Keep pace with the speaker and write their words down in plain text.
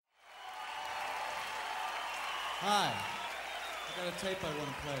Hi. I got a tape I want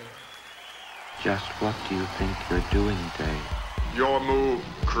to play. Just what do you think you're doing, Dave? Your move,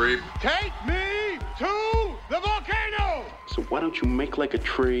 creep. Take me to the volcano! So why don't you make like a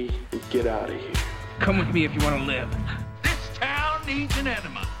tree and get out of here? Come with me if you want to live. This town needs an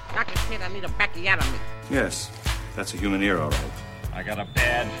enema. Dr. Kid, I need a backiotomy. Yes, that's a human ear, all right. I got a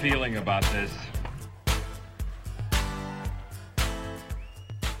bad feeling about this.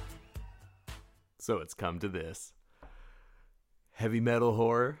 So it's come to this. Heavy metal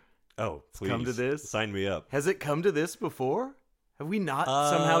horror. Oh, please. Come to this. Sign me up. Has it come to this before? Have we not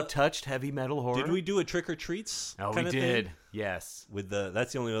somehow touched heavy metal horror? Did we do a Trick or Treats? Oh, kind we of did. Thing? Yes.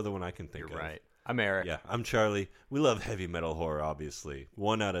 That's the only other one I can think of. You're right. I'm Eric. Yeah, I'm Charlie. We love heavy metal horror, obviously.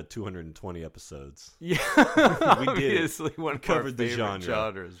 1 out of 220 episodes. Yeah. We did Obviously, one of covered our the favorite genre.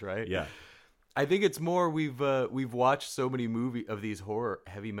 genres, right? Yeah. I think it's more we've watched so many of these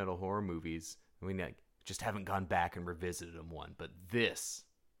heavy metal horror movies. We just haven't gone back and revisited them one, but this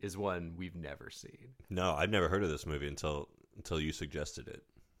is one we've never seen. No, I've never heard of this movie until you suggested it.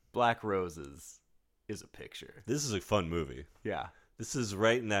 Black Roses is a picture. This is a fun movie. Yeah. This is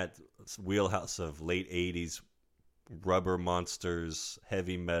right in that wheelhouse of late 80s rubber monsters,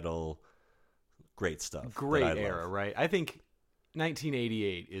 heavy metal, great stuff. Great era, right? I think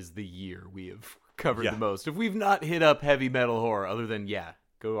 1988 is the year we have covered the most. If we've not hit up heavy metal horror, other than,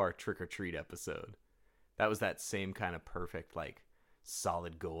 go to our Trick or Treat episode. That was that same kind of perfect,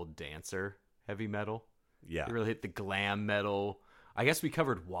 solid gold dancer heavy metal. Yeah. They really hit the glam metal. I guess we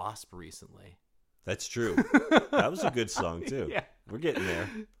covered Wasp recently. That's true. That was a good song, too. Yeah. We're getting there.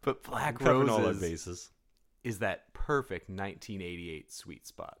 But Black Covering Roses all our bases. is that perfect 1988 sweet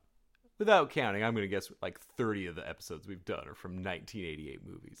spot. Without counting, I'm going to guess 30 of the episodes we've done are from 1988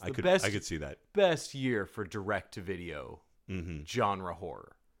 movies. I could see that. Best year for direct-to-video genre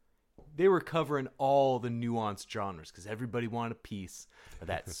horror. They were covering all the nuanced genres because everybody wanted a piece of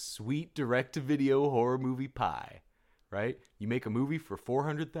that sweet direct-to-video horror movie pie, right? You make a movie for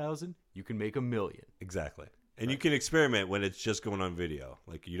 $400,000, you can make $1 million. Exactly. And you can experiment when it's just going on video.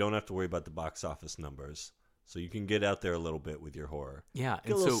 You don't have to worry about the box office numbers. So you can get out there a little bit with your horror. Yeah.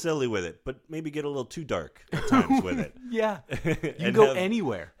 Get a little silly with it, but maybe get a little too dark at times with it. Yeah. You can go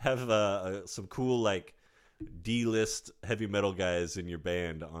anywhere. Have some cool, D-list heavy metal guys in your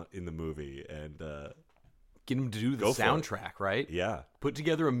band in the movie. And get them to do the soundtrack, right? Yeah. Put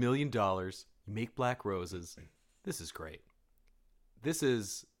together $1 million. You make Black Roses. This is great. This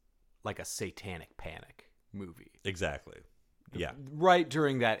is like a satanic panic movie. Exactly. Yeah. Right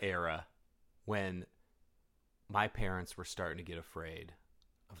during that era when my parents were starting to get afraid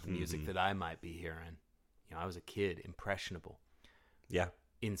of the music that I might be hearing. I was a kid, impressionable. Yeah.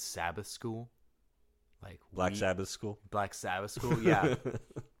 In Sabbath school. Black Sabbath school? Black Sabbath school, yeah.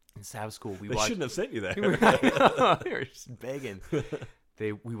 In Sabbath school, we watched... They shouldn't have sent you there. They were just begging.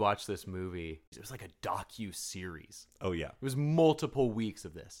 We watched this movie. It was like a docu-series. Oh, yeah. It was multiple weeks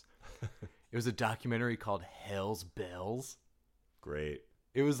of this. It was a documentary called Hell's Bells. Great.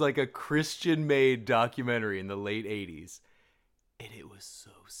 It was like a Christian-made documentary in the late 80s. And it was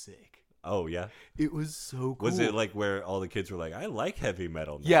so sick. Oh, yeah? It was so cool. Was it where all the kids were like, I like heavy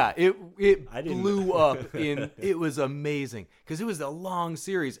metal now? Yeah, it blew up. It was amazing. Because it was a long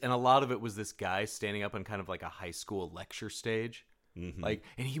series, and a lot of it was this guy standing up on kind of like a high school lecture stage. Mm-hmm.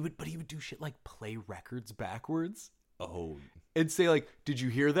 And he would do shit like play records backwards. Oh. And say did you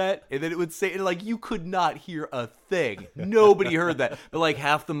hear that? And then it would say, you could not hear a thing. Nobody heard that. But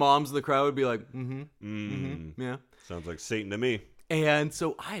half the moms in the crowd would be like, yeah. Sounds like Satan to me. And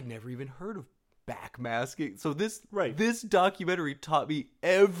so I had never even heard of backmasking. So this documentary taught me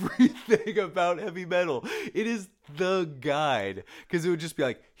everything about heavy metal. It is the guide. Because it would just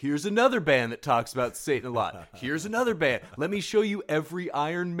be here's another band that talks about Satan a lot. Here's another band. Let me show you every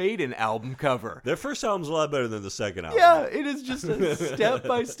Iron Maiden album cover. Their first album's a lot better than the second album. Yeah, it is just a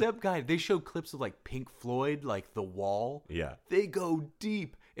step-by-step guide. They show clips of Pink Floyd, The Wall. Yeah. They go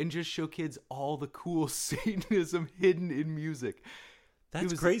deep and just show kids all the cool Satanism hidden in music.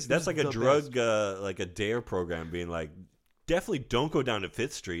 That's crazy. That's like a drug, like a DARE program being definitely don't go down to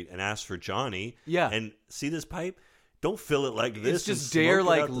 5th Street and ask for Johnny. Yeah. And see this pipe? Don't fill it like this. It's just DARE,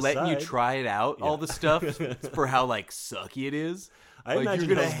 letting you side. try it out, all the stuff for how, sucky it is. I imagine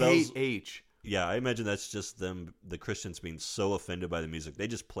you're going to hate H. Yeah, I imagine that's just them, the Christians being so offended by the music. They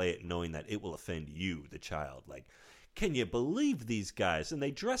just play it knowing that it will offend you, the child. Can you believe these guys? And they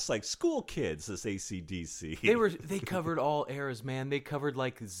dress like school kids, this AC/DC. They covered all eras, man. They covered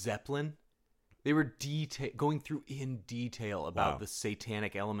Zeppelin. They were going through in detail about the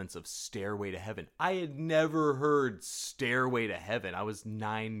satanic elements of Stairway to Heaven. I had never heard Stairway to Heaven. I was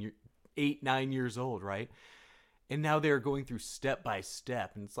 9 years old, right? And now they're going through step by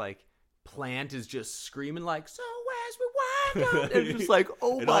step, and it's like Plant is just screaming like, "So where's we wind up?" And just like,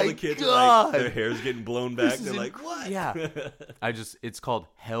 oh and my all the kids God. are like, their hair's getting blown back. They're like, what? Yeah. It's called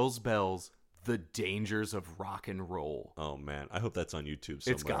Hell's Bells, The Dangers of Rock and Roll. Oh man, I hope that's on YouTube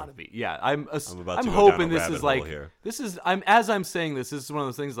somewhere. It's gotta be. Yeah. I'm about to go hoping down a this is rabbit like, hole here. as I'm saying this is one of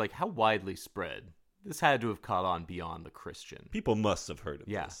those things like, how widely spread? This had to have caught on beyond the Christian. People must have heard of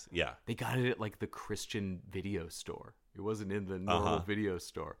this. Yeah. They got it at like the Christian video store. It wasn't in the normal video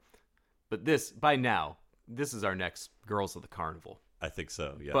store. But by now, this is our next Girls of the Carnival. I think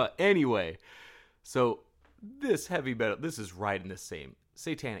so, yeah. But anyway, so this heavy metal, this is right in the same.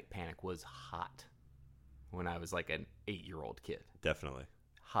 Satanic Panic was hot when I was like an 8-year-old kid. Definitely.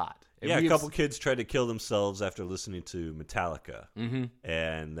 Hot. And yeah, a couple kids tried to kill themselves after listening to Metallica. Mm-hmm.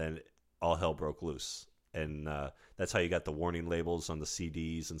 And then all hell broke loose. And that's how you got the warning labels on the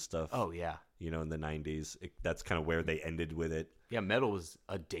CDs and stuff. Oh, yeah. You know, in the 90s. That's kind of where they ended with it. Yeah, metal was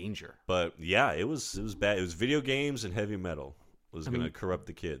a danger. But yeah, it was bad. It was video games and heavy metal was going to corrupt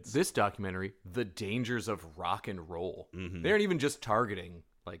the kids. This documentary, The Dangers of Rock and Roll, Mm-hmm. they aren't even just targeting,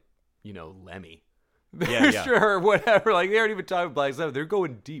 like, Lemmy. Yeah. Sure, whatever. Like, they aren't even talking Black Sabbath. They're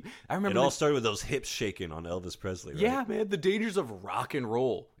going deep. I remember it all started with those hips shaking on Elvis Presley, right? Yeah, man, the dangers of rock and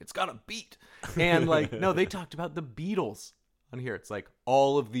roll. It's got a beat. And like, no, they talked about the Beatles on here. It's like,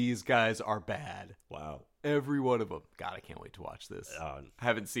 all of these guys are bad. Wow. Every one of them. God, I can't wait to watch this. I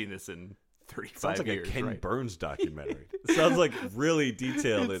haven't seen this in 35 sounds like years. A Ken right? Burns documentary. It sounds like really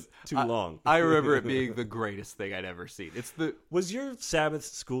detailed and too long. I remember it being the greatest thing I'd ever seen. Was your Sabbath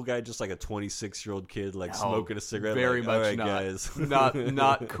school guy just like a 26-year-old kid, like smoking a cigarette? Very like, much all right, not. Guys.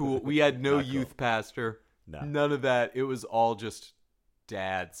 not cool. We had no youth pastor. No. None of that. It was all just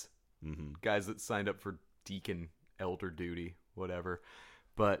dads, guys that signed up for deacon, elder duty, whatever.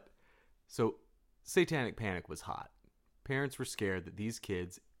 But so Satanic Panic was hot. Parents were scared that these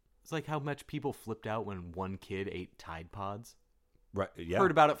kids. It's like how much people flipped out when one kid ate Tide Pods. Right. Yeah. Heard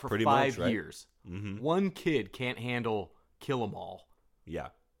about it for Pretty 5 much, right? years. Mm-hmm. One kid can't handle kill 'em all. Yeah.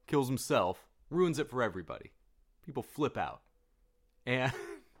 Kills himself, ruins it for everybody. People flip out. And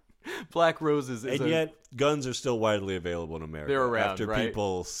Black Roses is yet guns are still widely available in America. They're around, after right?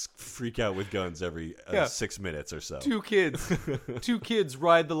 people freak out with guns every 6 minutes or so. Two kids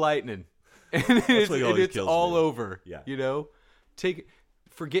ride the lightning. And it's all over. Yeah.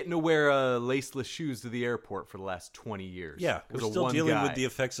 Forgetting to wear laceless shoes to the airport for the last 20 years. Yeah, we're still dealing with the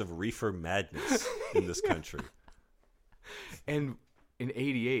effects of reefer madness in this country. And in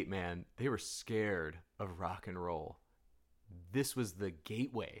 88, man, they were scared of rock and roll. This was the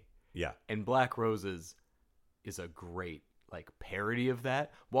gateway. Yeah. And Black Roses is a great parody of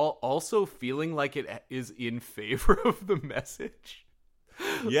that, while also feeling like it is in favor of the message.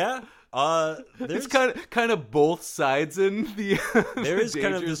 Yeah. It's kind of both sides in the there is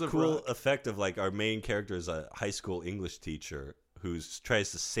kind of this cool rock. effect of our main character is a high school English teacher who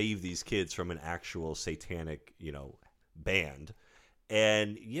tries to save these kids from an actual satanic band.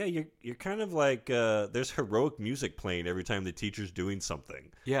 And yeah, you're kind of like there's heroic music playing every time the teacher's doing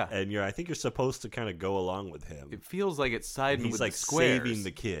something. Yeah, and I think you're supposed to kind of go along with him. It feels like it's siding with the He's squares. saving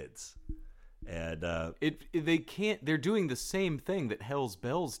the kids. And they can't. They're doing the same thing that Hell's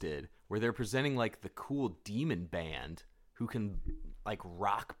Bells did, where they're presenting the cool demon band who can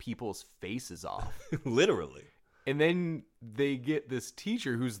rock people's faces off, literally. And then they get this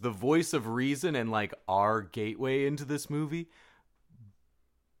teacher who's the voice of reason and our gateway into this movie,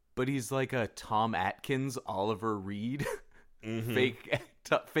 but he's like a Tom Atkins, Oliver Reed, fake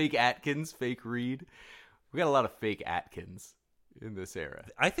Atkins, fake Reed. We got a lot of fake Atkins in this era.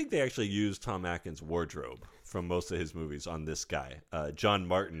 I think they actually used Tom Atkins' wardrobe from most of his movies on this guy. John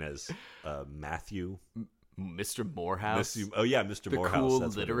Martin as Matthew. Mr. Morehouse. Mr. Morehouse. The cool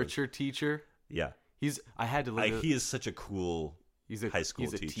literature teacher. Yeah. He is such a cool high school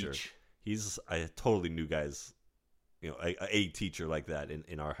teacher. He's I totally knew guys, a teacher like that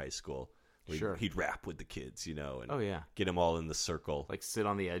in our high school. Sure. He'd rap with the kids, and get them all in the circle. Sit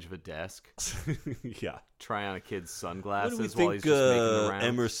on the edge of a desk. Yeah. Try on a kid's sunglasses what do we while he's just making the rounds.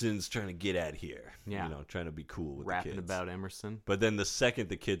 Emerson's trying to get at here. Yeah. Trying to be cool with rapping the kids. about Emerson. But then the second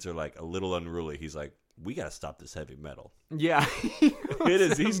the kids are a little unruly, he's like, we got to stop this heavy metal. Yeah. It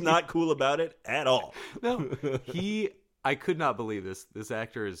is. He's not cool about it at all. No. I could not believe this. This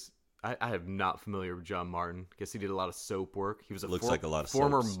actor is... I am not familiar with John Martin. Guess he did a lot of soap work. He was a lot of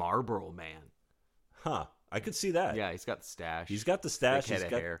former soaps. Marlboro man. Huh. I could see that. Yeah, he's got the stash. He's got the stash. Head of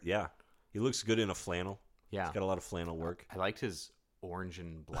hair. Yeah. He looks good in a flannel. Yeah. He's got a lot of flannel work. I liked his orange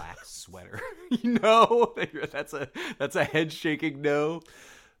and black sweater. That's a head shaking no.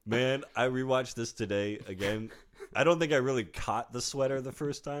 Man, I rewatched this today again. I don't think I really caught the sweater the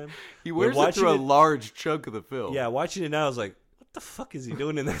first time. He wears it through a large chunk of the film. Yeah, watching it now, I was like, what the fuck is he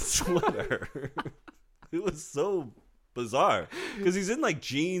doing in that sweater? It was so bizarre. Because he's in like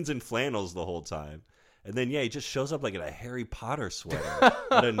jeans and flannels the whole time. And then, he just shows up like in a Harry Potter sweater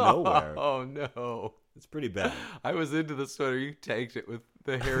out of nowhere. Oh, no. It's pretty bad. I was into the sweater. You tanked it with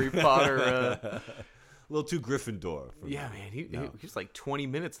the Harry Potter. A little too Gryffindor. Yeah, man. He was like 20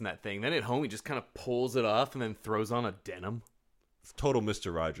 minutes in that thing. Then at home, he just kind of pulls it off and then throws on a denim. Total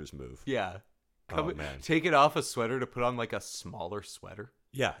Mr. Rogers move. Yeah. Man. Take it off a sweater to put on like a smaller sweater.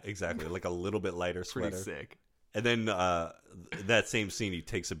 Yeah, exactly. Like a little bit lighter sweater. Pretty sick. And then that same scene, he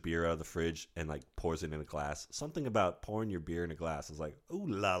takes a beer out of the fridge and like pours it in a glass. Something about pouring your beer in a glass is like, ooh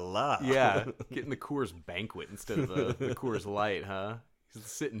la la. Yeah, getting the Coors Banquet instead of the Coors Light, huh? He's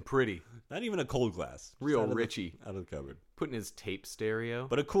sitting pretty. Not even a cold glass. Real Richie. Out of the cupboard. Putting his tape stereo.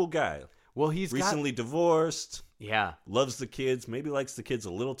 But a cool guy. Well, he's recently divorced. Yeah. Loves the kids. Maybe likes the kids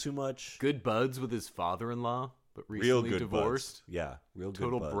a little too much. Good buds with his father-in-law, but recently real good divorced. Buds. Yeah, real good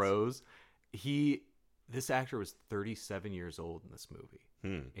Total buds. bros. This actor was 37 years old in this movie.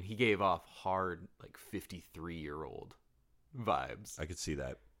 And he gave off hard, like 53-year-old vibes. I could see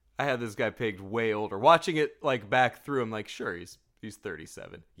that. I had this guy pegged way older. Watching it like back through, I'm like, sure, he's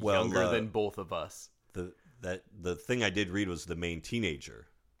 37. Well, younger than both of us. The thing I did read was the main teenager.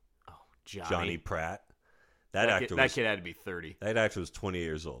 Oh, Johnny Pratt. That kid had to be 30. That actor was 20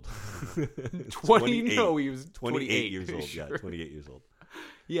 years old. 20? No, he was 28 years old. Sure. Yeah, 28 years old.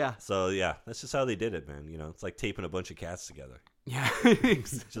 Yeah. So, yeah, that's just how they did it, man. You know, it's like taping a bunch of cats together. Yeah.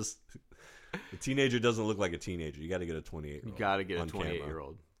 Just, the teenager doesn't look like a teenager. You got to get a 28-year-old. You got to get a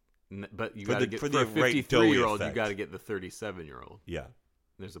 28-year-old. But you For got to the- get for for a the right 53-year-old, doughy you got to get the 37-year-old. Yeah.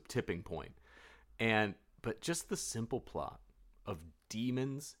 There's a tipping point. But just the simple plot of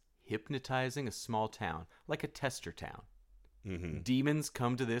demons hypnotizing a small town, like a tester town. Mm-hmm. Demons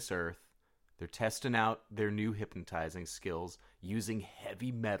come to this earth. They're testing out their new hypnotizing skills using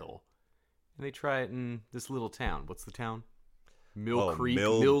heavy metal. And they try it in this little town. What's the town? Mill Creek,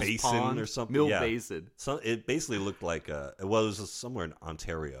 Mills Basin Pond, or something. Mill Yeah. Basin. So it basically looked like it was somewhere in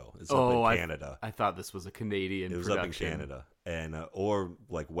Ontario. It's up in Canada. I thought this was a Canadian It was production. up in Canada, and or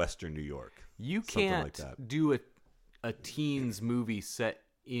like Western New York. You Something can't like that. do a teens movie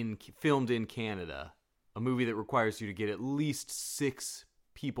filmed in Canada, a movie that requires you to get at least 6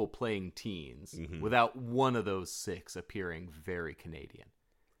 people playing teens without one of those 6 appearing very Canadian.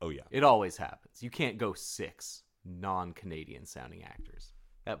 Oh yeah, It always happens. You can't go 6 non-Canadian sounding actors.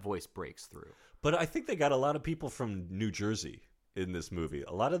 That voice breaks through. but I think they got a lot of people from New Jersey in this movie.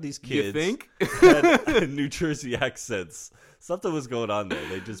 A lot of these kids You think? had New Jersey accents. Something was going on there.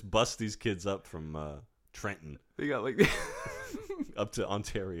 They just bust these kids up from Trenton They got like up to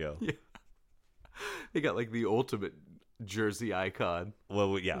Ontario. Yeah. They got like the ultimate Jersey icon.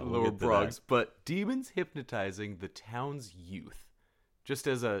 Well, yeah, we'll Lower get to Bronx. that. But demons hypnotizing the town's youth. Just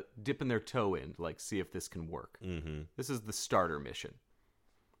as a dipping their toe in, like, see if this can work. Mm-hmm. This is the starter mission.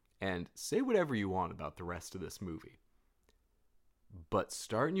 And say whatever you want about the rest of this movie. But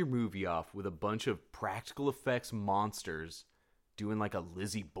starting your movie off with a bunch of practical effects monsters doing like a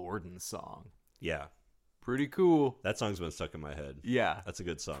Lizzie Borden song. Yeah, Pretty cool. that song's been stuck in my head. Yeah. That's a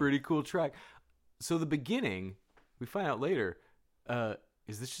good song. Pretty cool track. So the beginning, we find out later,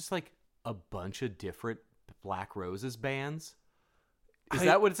 is this just like a bunch of different Black Roses bands? Is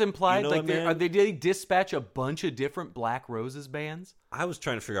that what it's implied? You know like, what, man? did they dispatch a bunch of different Black Roses bands? I was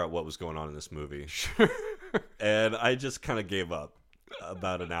trying to figure out what was going on in this movie. Sure. And I just kind of gave up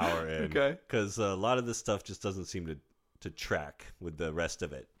about an hour in. Okay. Because a lot of this stuff just doesn't seem to track with the rest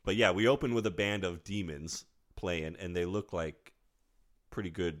of it. But yeah, we open with a band of demons playing, and they look like pretty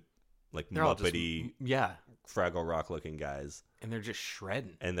good, like They're all just- Muppety, yeah. Fraggle Rock looking guys. And they're just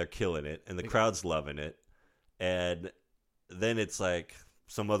shredding. And they're killing it, and the crowd's loving it. And then it's like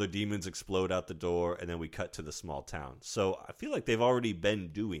some other demons explode out the door, and then we cut to the small town. So I feel like they've already been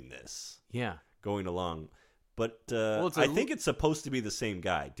doing this. Yeah. Going along. But Well, I think it's supposed to be the same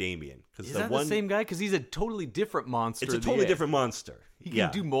guy, Damien. Is that the same guy? Because he's a totally different monster. It's a totally different monster. He can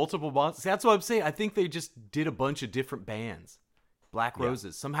do multiple monsters. That's what I'm saying. I think they just did a bunch of different bands. Black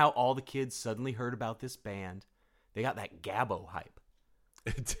Roses. Somehow all the kids suddenly heard about this band. They got that Gabbo hype.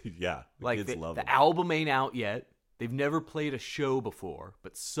 Yeah. Like kids love the them. album ain't out yet. They've never played a show before,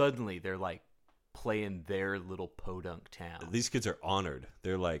 but suddenly they're like playing their little podunk town. These kids are honored.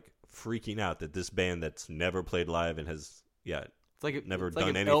 They're like freaking out that this band that's never played live and has never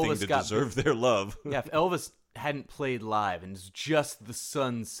done anything to deserve their love. Yeah, if Elvis hadn't played live and it's just the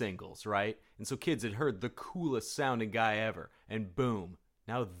Sun singles, right? And so kids had heard the coolest sounding guy ever, and boom,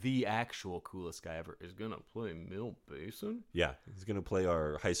 Now the actual coolest guy ever is gonna play Mill Basin. Yeah, he's gonna play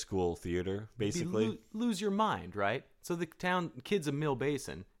our high school theater, basically. Lose your mind, right? So the town kids of Mill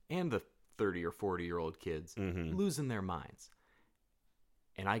Basin and the 30 or 40-year-old kids losing their minds.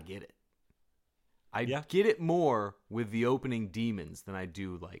 And I get it. I get it more with the opening demons than I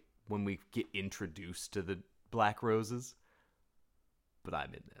do like when we get introduced to the Black Roses. But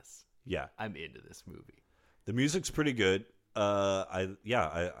I'm in this. Yeah. I'm into this movie. The music's pretty good. I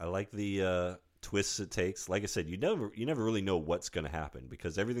like the twists it takes. Like I said, you never really know what's going to happen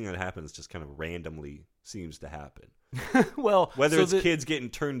because everything that happens just kind of randomly seems to happen. Well, whether it's kids getting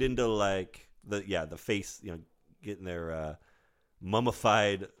turned into like the face, getting their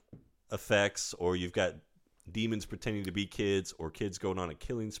mummified effects, or you've got demons pretending to be kids, or kids going on a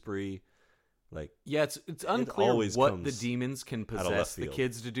killing spree. Like, yeah, it's unclear what the demons can possess the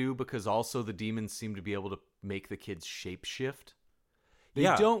kids to do, because also the demons seem to be able to make the kids shapeshift. They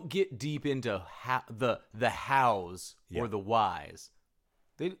don't get deep into the hows or the whys.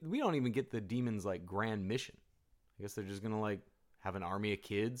 We don't even get the demons' like grand mission. I guess they're just gonna like have an army of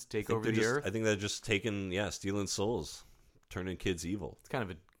kids take over the earth. I think they're just stealing souls, turning kids evil. It's kind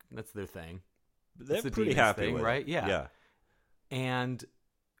of that's their thing. They're pretty happy thing, with right? it. Yeah. And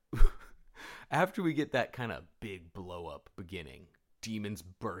after we get that kind of big blow up beginning, demons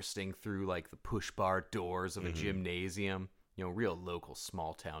bursting through like the push bar doors of a gymnasium, real local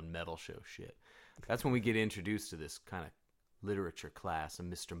small town metal show shit. That's when we get introduced to this kind of literature class of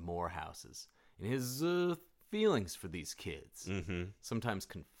Mr. Morehouse's and his feelings for these kids. Sometimes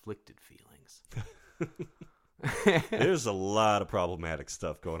conflicted feelings. There's a lot of problematic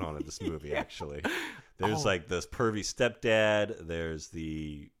stuff going on in this movie, actually. There's like this pervy stepdad. There's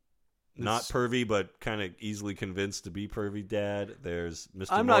the not pervy, but kind of easily convinced to be pervy dad. There's Mr.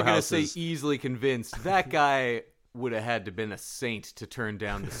 I'm not going to say easily convinced. That guy would have had to been a saint to turn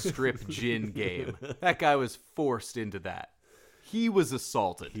down the strip gin game. That guy was forced into that. He was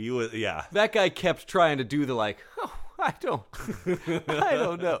assaulted. He was, yeah. That guy kept trying to do the like, I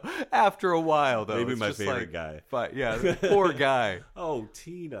don't know. After a while, though, maybe it's my just favorite like, guy. Yeah, the poor guy. Oh,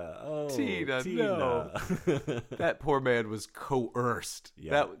 Tina. No. That poor man was coerced.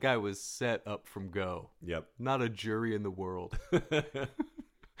 Yeah. That guy was set up from go. Yep. Not a jury in the world.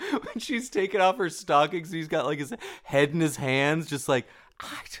 When she's taking off her stockings, he's got like his head in his hands, just like,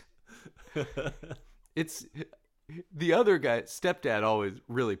 it's the other guy, stepdad, always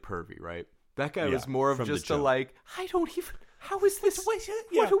really pervy, right? That guy was more of just a like, I don't even. How is this? What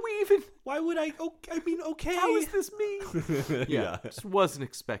do we even? Why would I? Okay. How is this me? Just wasn't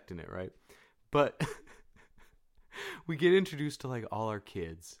expecting it, right? But we get introduced to like all our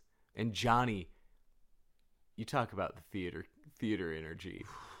kids, and Johnny. You talk about the theater energy,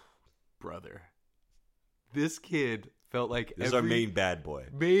 brother. This kid felt like this is our main bad boy.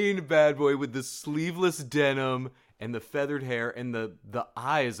 Main bad boy with the sleeveless denim and the feathered hair and the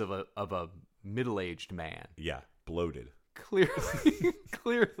eyes of a middle-aged man. Yeah, bloated.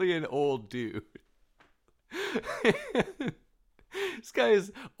 Clearly an old dude. This guy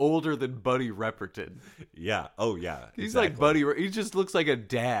is older than Buddy Repperton. Yeah. Oh yeah. He's like Buddy. He just looks like a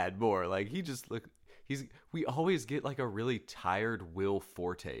dad more. Like he just look. We always get like a really tired Will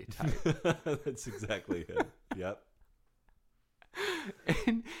Forte type. That's exactly him. Yep.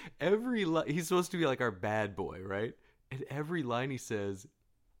 And every he's supposed to be like our bad boy, right? And every line he says,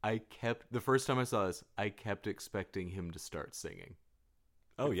 the first time I saw this, I kept expecting him to start singing.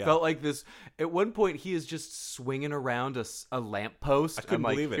 Oh yeah. It felt like this. At one point, he is just swinging around a lamppost. I couldn't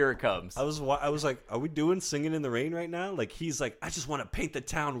believe it. Here it comes. I was like, are we doing Singing in the Rain right now? Like he's like, I just want to paint the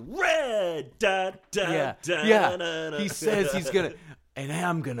town red. Da, da, da, yeah. Da, da. He says he's gonna, and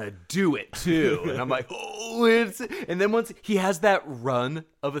I'm gonna do it too. And I'm like, oh, and then once he has that run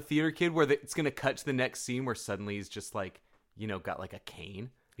of a theater kid where it's gonna cut to the next scene where suddenly he's just like, got like a cane.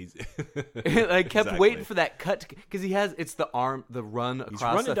 I kept waiting for that cut because it's the run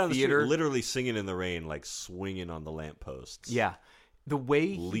across the down theater, the street, literally Singing in the Rain, like swinging on the lampposts. Yeah, the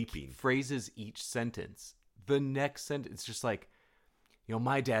way leaping. He phrases each sentence, the next sentence, just like,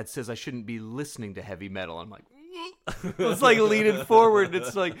 my dad says I shouldn't be listening to heavy metal. I'm like, it's like leaning forward.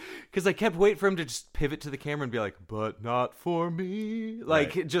 It's like because I kept waiting for him to just pivot to the camera and be like, "But not for me."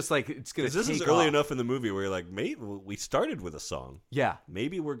 Like right. Just like it's gonna. This is early enough in the movie where you're like, maybe we started with a song. Yeah,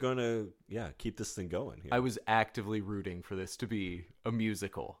 maybe we're gonna keep this thing going here. I was actively rooting for this to be a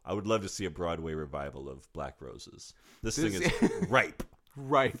musical. I would love to see a Broadway revival of Black Roses. This thing is ripe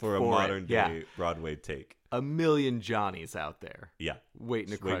for a modern day Broadway take. A million Johnnies out there, waiting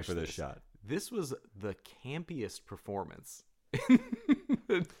just to crush for this shot. This was the campiest performance.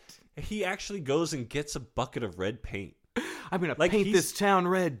 He actually goes and gets a bucket of red paint. I'm gonna Like, paint this town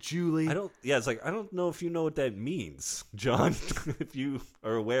red, Julie. It's like, I don't know if you know what that means, John. If you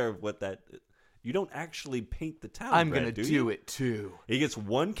are aware of what that, you don't actually paint the town I'm red, gonna do it too. He gets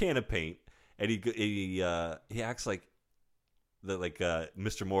one can of paint, and he acts like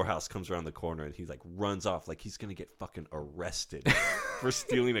Mr. Morehouse comes around the corner, and he like runs off like he's gonna get fucking arrested for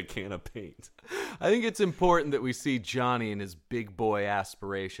stealing a can of paint. I think it's important that we see Johnny and his big boy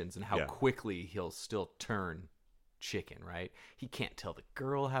aspirations and how quickly he'll still turn chicken, right? He can't tell the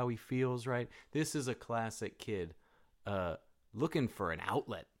girl how he feels, right? This is a classic kid looking for an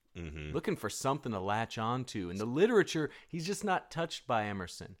outlet, looking for something to latch onto. In the literature, he's just not touched by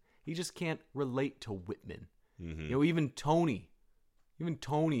Emerson. He just can't relate to Whitman. You know, even Tony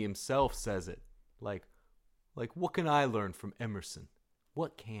himself says it. Like, what can I learn from Emerson?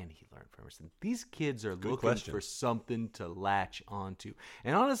 What can he learn from Emerson? These kids are looking for something to latch onto.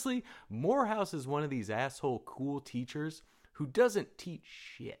 And honestly, Morehouse is one of these asshole cool teachers who doesn't teach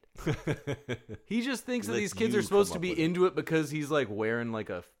shit. He just thinks that these kids are supposed to be into it because he's like wearing like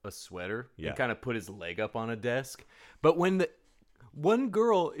a sweater and kind of put his leg up on a desk. But when the one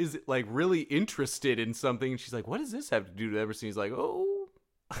girl is like really interested in something, and she's like, what does this have to do with Emerson? He's like, oh,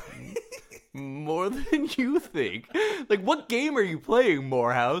 more than you think. Like, what game are you playing,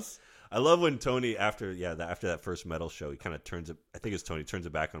 Morehouse? I love when Tony, after that first metal show, he kind of turns it, I think it's Tony, turns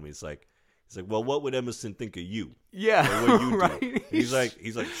it back on me. He's like, well, what would Emerson think of you? Yeah, or what you right. Do? He's like,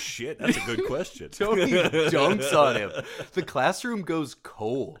 shit, that's a good question. Tony dunks on him. The classroom goes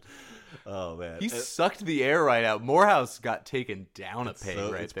cold. Oh man, he sucked the air right out. Morehouse got taken down a peg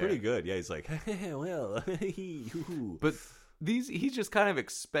right it's there. Pretty good. Yeah, he's like, well, but he just kind of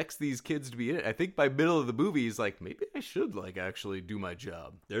expects these kids to be in it. I think by middle of the movie, he's like, maybe I should like actually do my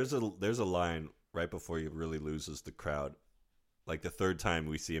job. There's a line right before he really loses the crowd. Like the third time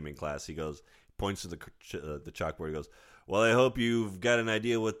we see him in class, he points to the chalkboard. He goes, well, I hope you've got an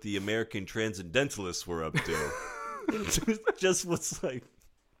idea what the American transcendentalists were up to. Just what's like.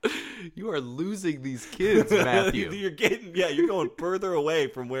 You are losing these kids, Matthew. You're going further away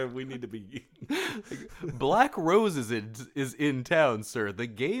from where we need to be. Black Rose is in town, sir. The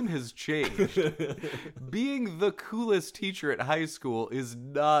game has changed. Being the coolest teacher at high school is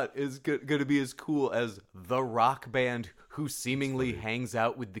not going to be as cool as the rock band who seemingly hangs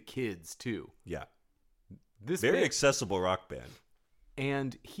out with the kids, too. Yeah. Very accessible rock band.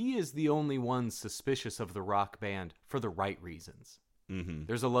 And he is the only one suspicious of the rock band for the right reasons. Mm-hmm.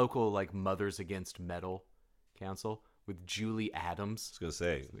 There's a local like Mothers Against Metal council with Julie Adams. I was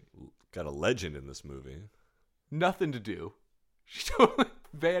gonna say, got a legend in this movie. Nothing to do. She totally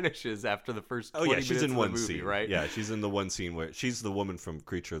vanishes after the first 20 minutes she's in of one the movie, scene, right? Yeah, she's in the one scene where she's the woman from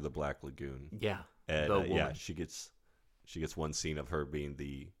Creature of the Black Lagoon. Yeah, and the woman. she gets one scene of her being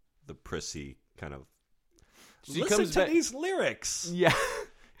the prissy kind of. Listen to these lyrics. Yeah.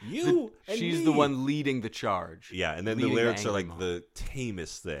 She's the one leading the charge. Yeah, and then the lyrics are like the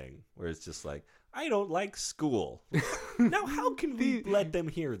tamest thing, where it's just like, I don't like school. Now, how can we let them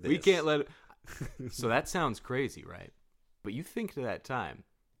hear this? We can't let it. So that sounds crazy, right? But you think to that time,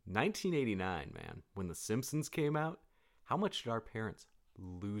 1989, man, when The Simpsons came out, how much did our parents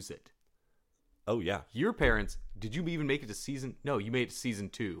lose it? Oh, yeah. Your parents, did you even make it to season? No, you made it to season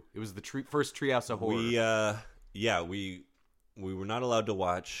 2. It was the first Treehouse of Horror. We were not allowed to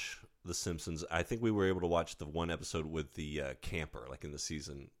watch The Simpsons. I think we were able to watch the one episode with the camper, like in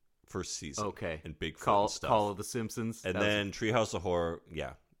the first season. Okay. And Bigfoot and stuff. Call of the Simpsons. And then Treehouse of Horror,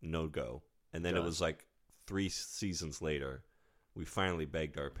 no go. And then Done. It was like 3 seasons later, we finally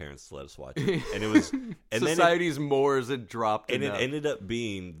begged our parents to let us watch it. And it was... And Society's mores had dropped. And it ended up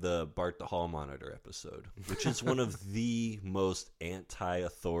being the Bart the Hall Monitor episode, which is one of the most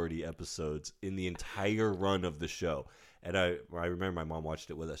anti-authority episodes in the entire run of the show. And I remember my mom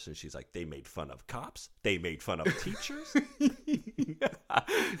watched it with us, and she's like, they made fun of cops. They made fun of teachers.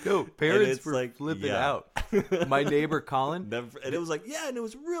 No, parents were like, flipping out. My neighbor, Colin. And it was like, and it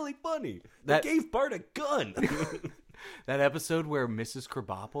was really funny. They gave Bart a gun. That episode where Mrs.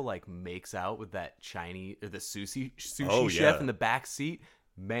 Krabappel like makes out with that the sushi chef in the back seat.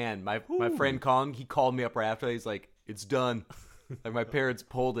 Man, my friend Colin, he called me up right after that. He's like, it's done. Like my parents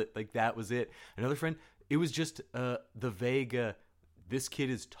pulled it. Like that was it. Another friend, it was just the vague, this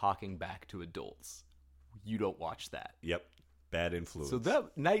kid is talking back to adults. You don't watch that. Yep. Bad influence. So that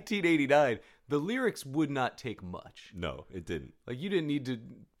 1989, the lyrics would not take much. No, it didn't. Like you didn't need to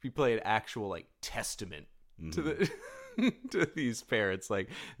be playing actual like testament to the to these parents. Like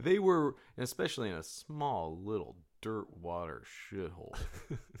they were, especially in a small little dirt water shithole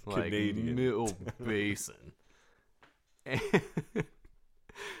like Canadian. Middle Basin.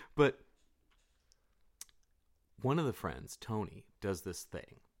 But one of the friends, Tony, does this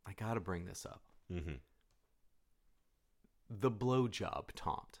thing. I gotta bring this up. Mm-hmm. The blowjob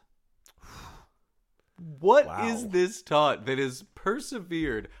taunt. What is this taunt that has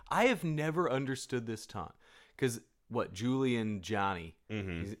persevered? I have never understood this taunt. Because, Julie and Johnny,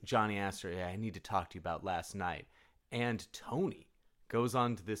 Johnny asked her, I need to talk to you about last night. And Tony goes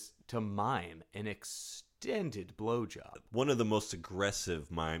on to mime an extended blowjob. One of the most aggressive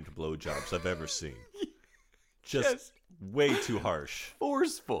mimed blowjobs I've ever seen. Just way too harsh.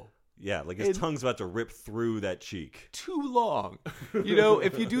 Forceful. Yeah, like his tongue's about to rip through that cheek. Too long.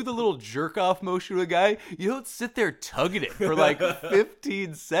 If you do the little jerk-off motion with a guy, you don't sit there tugging it for like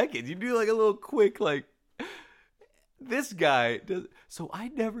 15 seconds. You do like a little quick, like... This guy does... So I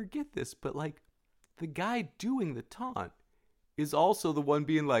never get this, but like, the guy doing the taunt is also the one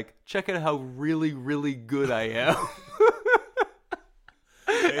being like, check out how really, really good I am.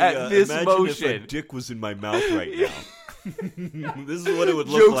 At this imagine motion. if a dick was in my mouth right now. This is what it would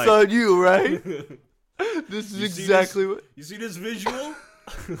look like. Joke's on you, right? This is exactly what... You see this visual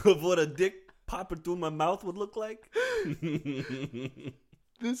of what a dick popping through my mouth would look like?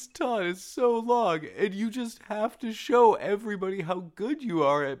 This taunt is so long, and you just have to show everybody how good you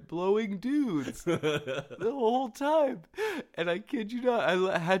are at blowing dudes the whole time. And I kid you not,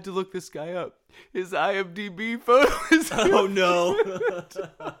 I had to look this guy up. His IMDb photo is... Oh, no.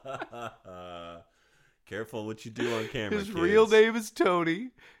 Careful what you do on camera, His kids. real name is Tony.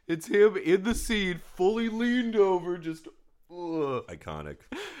 It's him in the scene, fully leaned over, just... Ugh. Iconic.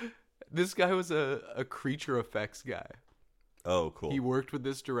 This guy was a creature effects guy. Oh, cool. He worked with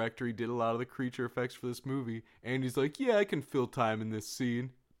this director. He did a lot of the creature effects for this movie. And he's like, yeah, I can fill time in this scene.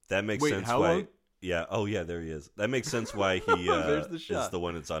 That makes Wait, sense how why... long? Yeah. Oh, yeah, there he is. That makes sense why he There's the is shot. the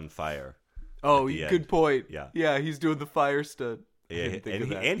one that's on fire. Oh, the good end. point. Yeah. Yeah, he's doing the fire stunt. I Yeah, didn't think of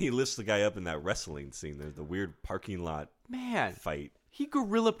that. and he lifts the guy up in that wrestling scene. There's the weird parking lot Man, fight. he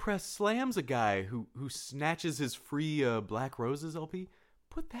gorilla press slams a guy who snatches his free Black Roses LP.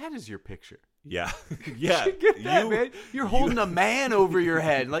 Put that as your picture. Yeah. Yeah. You get that, man? You're holding a man over your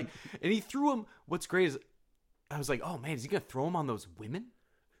head. And he threw him. What's great is, I was like, oh man, is he going to throw him on those women?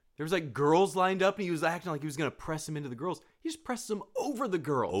 There was like girls lined up and he was acting like he was going to press him into the girls. He just pressed them over the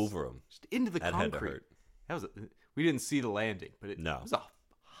girls. Over them. Just into the That concrete. had to hurt. That was we didn't see the landing, but it No. was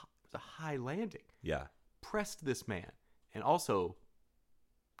a high landing. Yeah. Pressed this man. And also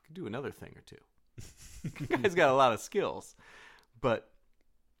could do another thing or two. Guy's got a lot of skills. But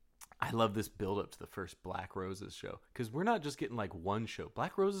I love this build up to the first Black Roses show, because we're not just getting like one show.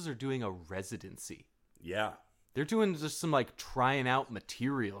 Black Roses are doing a residency. Yeah. They're doing just some like trying out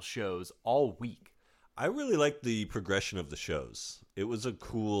material shows all week. I really liked the progression of the shows. It was a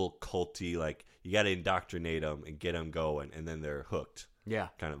cool, culty, like, you got to indoctrinate them and get them going, and then they're hooked. Yeah.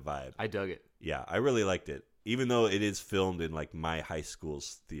 Kind of vibe. I dug it. Yeah, I really liked it. Even though it is filmed in, like, my high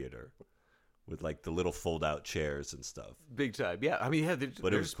school's theater with, like, the little fold-out chairs and stuff. Big time. Yeah. I mean, yeah,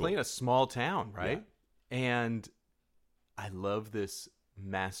 they're just playing a small town, right? Yeah. And I love this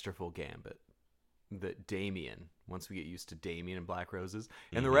masterful gambit that Damien, once we get used to Damien and Black Roses,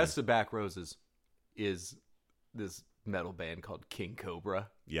 and the rest of Black Roses is this metal band called King Cobra.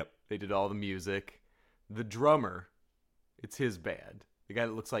 Yep. They did all the music. The drummer, it's his band. The guy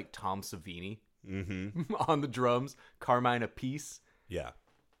that looks like Tom Savini on the drums. Carmine Appice. Yeah.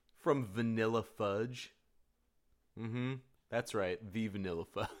 From Vanilla Fudge. That's right. The Vanilla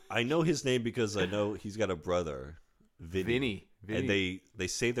Fudge. I know his name because I know he's got a brother, Vinny. And they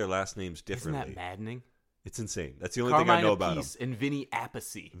say their last names differently. Isn't that maddening? It's insane. That's the only thing I know about him. And Vinny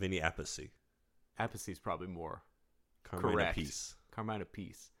Appice. Vinny Appice. Appice's probably more Carmine correct. Appice. Carmine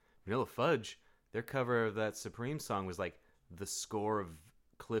Appice. Vanilla Fudge, their cover of that Supreme song was like the score of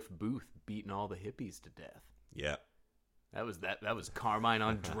Cliff Booth beating all the hippies to death. Yeah. That was Carmine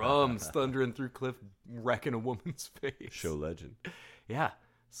on drums thundering through Cliff, wrecking a woman's face. Show legend. Yeah.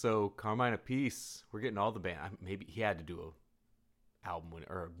 So Carmine Appice, we're getting all the band. Maybe he had to do a album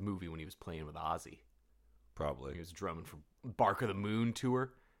or a movie when he was playing with Ozzy. Probably. He was drumming for Bark of the Moon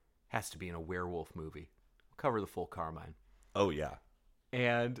tour. Has to be in a werewolf movie. We'll cover the full Carmine. Oh yeah.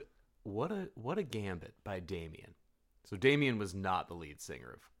 And what a gambit by Damien. So Damien was not the lead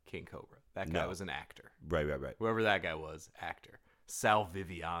singer of King Cobra. That guy was an actor. Right. Whoever that guy was, actor. Sal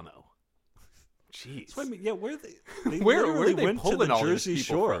Viviano. Jeez. So, I mean, yeah, where they where literally they went to pulling the all these Jersey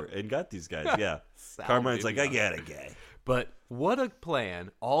people Shore from? and got these guys. Yeah. Sal Carmine's like, I Viviano. got a guy. But what a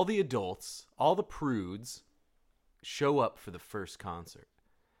plan. All the adults, all the prudes show up for the first concert.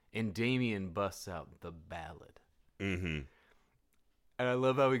 And Damien busts out the ballad. Mm-hmm. And I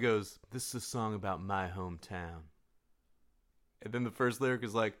love how he goes, this is a song about my hometown. And then the first lyric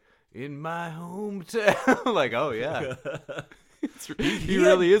is like, in my hometown. Like, oh yeah. He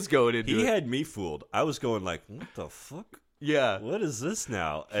really is going into it. He had me fooled. I was going like, what the fuck? Yeah. What is this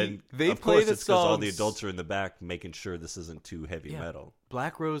now? And they of play course the it's because all the songs- adults are in the back making sure this isn't too heavy metal.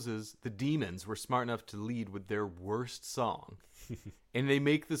 Black Roses, the demons, were smart enough to lead with their worst song. And they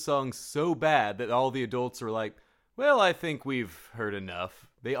make the song so bad that all the adults are like, well, I think we've heard enough.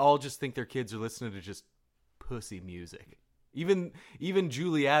 They all just think their kids are listening to just pussy music. Even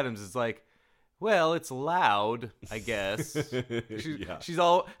Julie Adams is like, well, it's loud, I guess. She's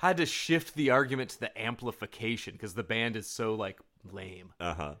all had to shift the argument to the amplification because the band is so like lame.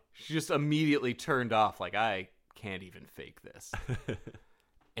 She just immediately turned off like, I can't even fake this.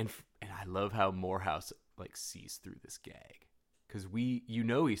 and I love how Morehouse like sees through this gag because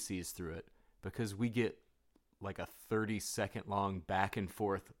he sees through it because we get like a 30-second long back and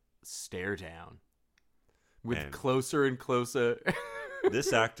forth stare down with closer and closer.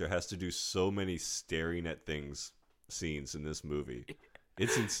 This actor has to do so many staring at things scenes in this movie.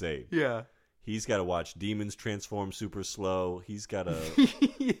 It's insane. Yeah. He's got to watch demons transform super slow. He's got to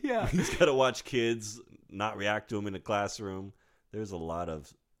yeah. He's got to watch kids not react to him in a classroom. There's a lot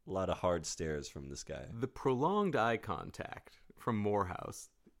of hard stares from this guy. The prolonged eye contact from Morehouse.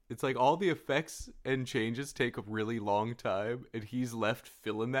 It's like all the effects and changes take a really long time, and he's left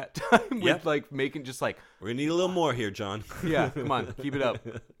filling that time with like making just like we're gonna need a little more here, John. Yeah, come on, keep it up.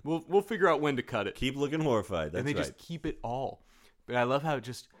 We'll figure out when to cut it. Keep looking horrified. That's and they right. just keep it all. But I love how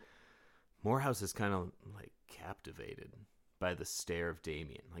just Morehouse is kind of like captivated by the stare of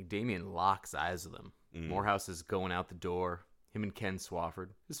Damien. Like Damien locks eyes with him. Morehouse is going out the door. Him and Ken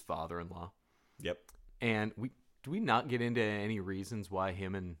Swofford, his father-in-law. Yep. And do we not get into any reasons why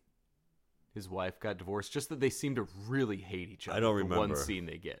him and his wife got divorced? Just that they seem to really hate each other. I don't remember one scene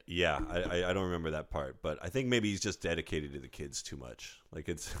they get. Yeah, I don't remember that part, but I think maybe he's just dedicated to the kids too much. Like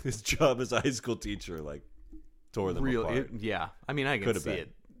it's his job as a high school teacher, like tore them apart. Yeah, I mean I can see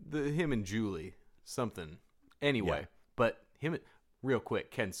it. Him and Julie, something. Anyway, but real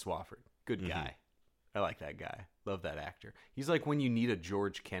quick, Ken Swofford, good guy. I like that guy. Love that actor. He's like when you need a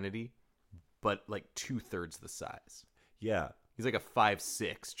George Kennedy, but like 2/3 the size. Yeah. He's like a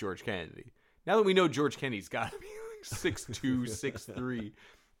 5'6" George Kennedy. Now that we know George Kennedy's got to be like 6'2", 6'3",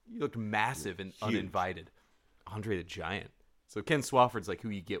 he looked massive and uninvited. Andre the Giant. So Ken Swofford's like who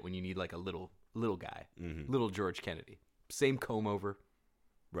you get when you need like a little guy, little George Kennedy. Same comb over,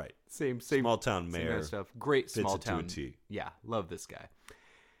 right? Same small town mayor kind of stuff. Great small town. To a T. Yeah, love this guy.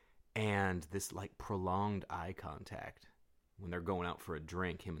 And this like prolonged eye contact when they're going out for a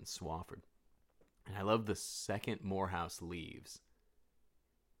drink, him and Swofford. And I love the second Morehouse leaves.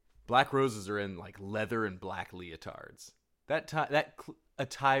 Black Roses are in like leather and black leotards. That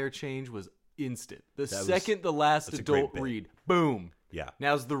attire change was instant. The last adult read, boom. Yeah.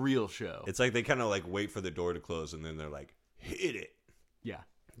 Now's the real show. It's like they kind of like wait for the door to close and then they're like, hit it. Yeah.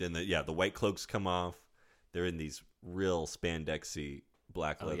 Then the white cloaks come off. They're in these real spandexy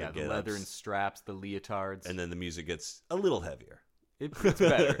black leather the leather and straps, the leotards. And then the music gets a little heavier. It's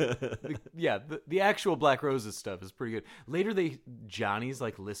better. The actual Black Roses stuff is pretty good. Later, Johnny's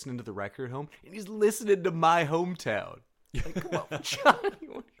like listening to the record at home, and he's listening to My Hometown. Like, come on,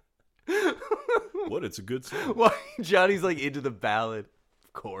 Johnny. What? It's a good song. Why Johnny's like into the ballad,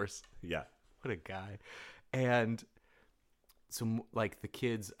 of course. Yeah. What a guy. And so, like the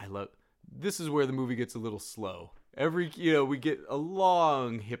kids, I love. This is where the movie gets a little slow. We get a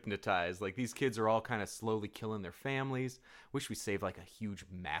long hypnotized. Like these kids are all kind of slowly killing their families. Wish we saved like a huge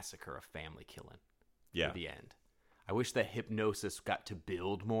massacre of family killing. Yeah. For the end. I wish that hypnosis got to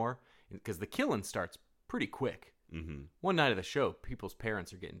build more because the killing starts pretty quick. Mm-hmm. One night of the show, people's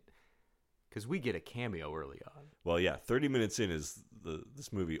parents are getting, because we get a cameo early on. Well, yeah, 30 minutes in is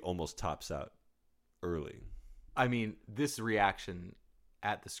this movie almost tops out early. I mean, this reaction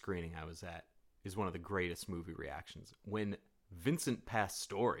at the screening I was at is one of the greatest movie reactions. When Vincent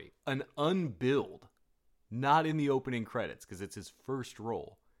Pastore, an unbilled, not in the opening credits because it's his first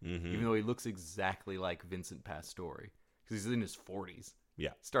role, even though he looks exactly like Vincent Pastore because he's in his 40s.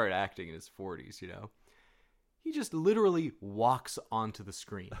 Yeah. Started acting in his 40s, He just literally walks onto the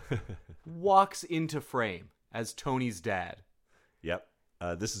screen, walks into frame as Tony's dad. Yep.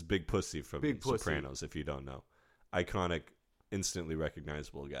 This is Big Pussy from Sopranos, if you don't know. Iconic, instantly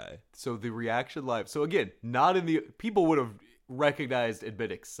recognizable guy. So the reaction live. So again, not in the people would have recognized and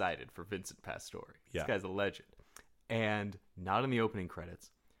been excited for Vincent Pastore. Yeah. This guy's a legend. And not in the opening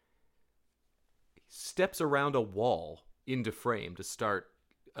credits. He steps around a wall into frame to start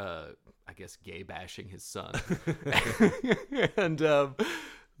I guess gay bashing his son. And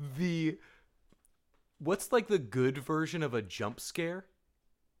what's like the good version of a jump scare?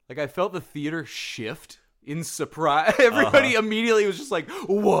 Like, I felt the theater shift in surprise. Everybody immediately was just like,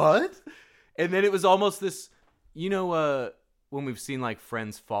 what? And then it was almost this, when we've seen like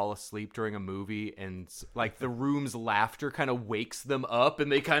friends fall asleep during a movie and like the room's laughter kind of wakes them up and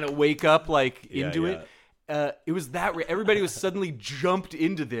they kind of wake up like into it. It was that everybody was suddenly jumped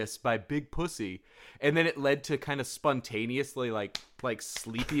into this by Big Pussy, and then it led to kind of spontaneously like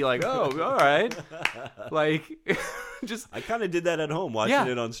sleepy, like, oh, all right, like just. I kind of did that at home watching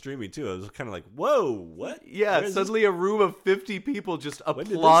it on streaming too. I was kind of like, whoa, what? Yeah, suddenly a room of 50 people just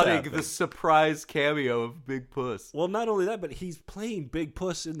applauding the surprise cameo of Big Puss. Well, not only that, but he's playing Big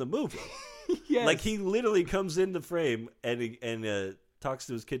Puss in the movie. Yes. Like he literally comes in the frame and talks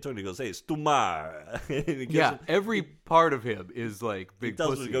to his kid Tony. He goes, "Hey, Stumar." Every part of him is like Big Pussy.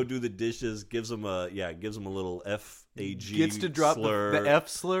 He tells him to go do the dishes. Gives him a little FAG. Gets to drop slur. the F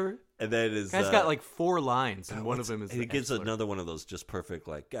slur. And then his guy's got like 4 lines, and one of them is. And he gives another one of those just perfect,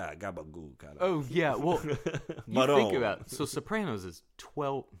 like gabagoo kind of. Oh yeah, well, you think about it. So Sopranos is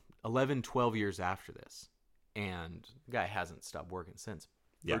 12 years after this, and the guy hasn't stopped working since.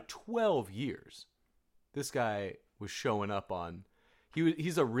 For 12 years, this guy was showing up on.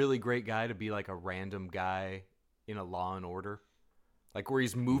 He's a really great guy to be like a random guy in a Law and Order, like where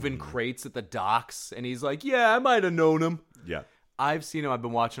he's moving crates at the docks, and he's like, "Yeah, I might have known him." Yeah, I've seen him. I've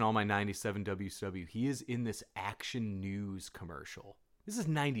been watching all my '97 WCW. He is in this Action News commercial. This is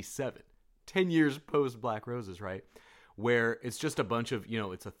 '97, 10 years post Black Roses, right? Where it's just a bunch of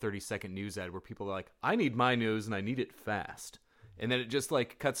it's a 30-second news ad where people are like, "I need my news and I need it fast." And then it just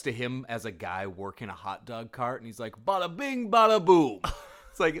like cuts to him as a guy working a hot dog cart, and he's like, "Bada bing, bada boom."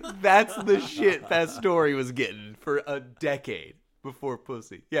 It's like that's the shit Pastore was getting for a decade before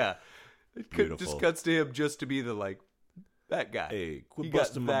Pussy. Yeah, it just cuts to him just to be the like that guy. Hey, quit he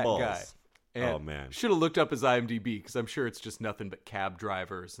busting got my that balls. guy. And oh man, should have looked up his IMDb because I'm sure it's just nothing but cab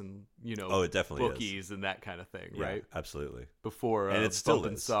drivers and it definitely bookies is. And that kind of thing, Yeah, right? Absolutely. Before and it's still Bump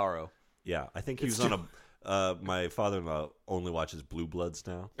and Sorrow. Yeah, I think he was on a. My father-in-law only watches Blue Bloods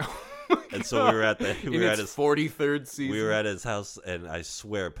now, and so we were at his 43rd season. We were at his house, and I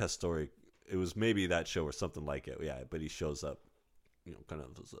swear, Pastore, it was maybe that show or something like it. Yeah, but he shows up, kind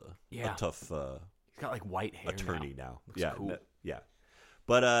of as a tough. He's got like white hair. Attorney now. Looks Yeah, cool. Yeah.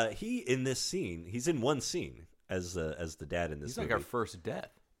 But he in this scene, he's in one scene as the dad in this. He's movie. like our first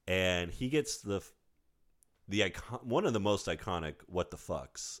death, and he gets the one of the most iconic "what the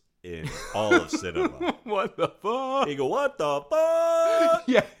fucks" in all of cinema. What the fuck? He go, "What the fuck?"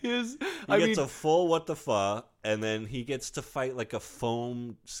 Yeah, he gets a full "what the fuck," and then he gets to fight like a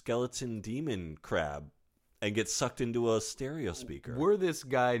foam skeleton demon crab and gets sucked into a stereo speaker. Were this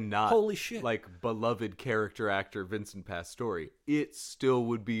guy not holy shit like beloved character actor Vincent Pastore, it still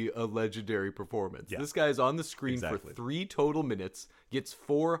would be a legendary performance. Yeah. This guy's on the screen for 3 total minutes, gets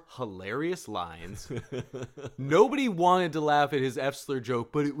 4 hilarious lines. Nobody wanted to laugh at his F slur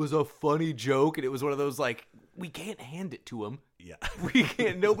joke, but it was a funny joke, and it was one of those like, we can't hand it to him. Yeah, we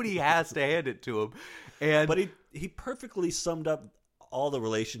can't. Nobody has to hand it to him. But he perfectly summed up all the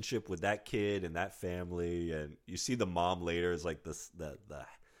relationship with that kid and that family, and you see the mom later is like this the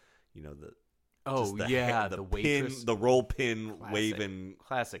waitress, pin, the roll pin classic, waving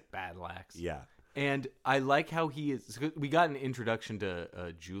classic bad lax. Yeah, and I like how he is. We got an introduction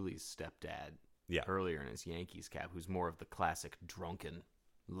to Julie's stepdad. Yeah, earlier in his Yankees cap, who's more of the classic drunken,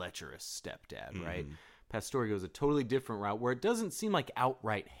 lecherous stepdad, right? Pastore goes a totally different route where it doesn't seem like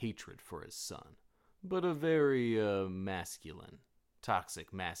outright hatred for his son, but a very masculine.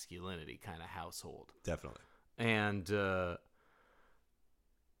 Toxic masculinity kind of household. Definitely. And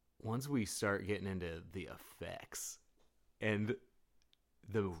once we start getting into the effects and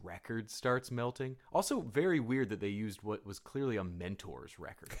the record starts melting. Also very weird that they used what was clearly a Mentor's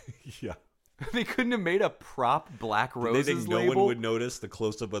record. Yeah. They couldn't have made a prop Black Roses they think label. No one would notice. The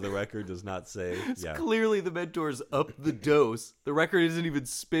close-up of the record does not say. It's clearly the Mentor's up the dose. The record isn't even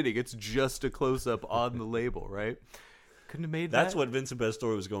spinning. It's just a close-up on the label, right? Couldn't have made that. That's what Vincent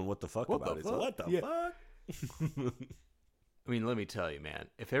Pastore was going, what the fuck what about the it. fuck? What the fuck? I mean, let me tell you, man.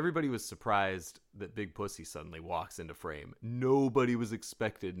 If everybody was surprised that Big Pussy suddenly walks into frame, nobody was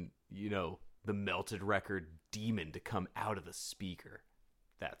expecting, the melted record demon to come out of the speaker.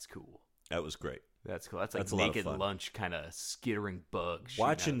 That's cool. That was great. That's cool. That's like Naked Lunch kind of skittering bugs.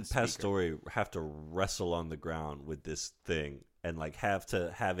 Watching Pastore have to wrestle on the ground with this thing and like have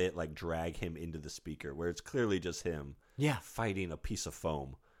it like drag him into the speaker where it's clearly just him fighting a piece of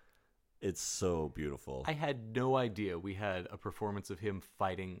foam. It's so beautiful. I had no idea we had a performance of him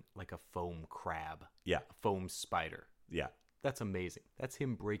fighting like a foam crab. Yeah. A foam spider. Yeah. That's amazing. That's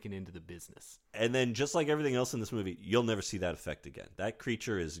him breaking into the business. And then, just like everything else in this movie, you'll never see that effect again. That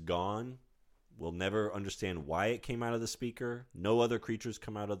creature is gone. We'll never understand why it came out of the speaker. No other creatures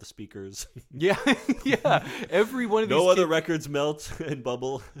come out of the speakers. Yeah. Every one of these no other records melt and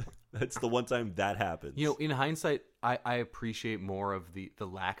bubble. That's the one time that happens. In hindsight, I appreciate more of the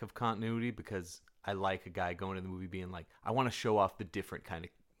lack of continuity, because I like a guy going to the movie being like, I want to show off the different kind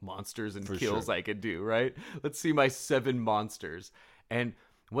of monsters and kills I could do, right? Let's see my 7 monsters. And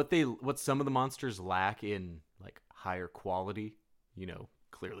what some of the monsters lack in like higher quality,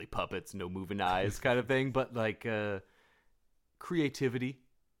 clearly puppets, no moving eyes kind of thing, but like creativity,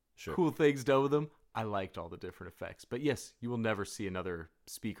 cool things done with them. I liked all the different effects. But yes, you will never see another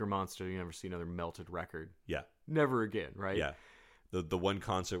speaker monster. You never see another melted record. Yeah. Never again, right? Yeah. The one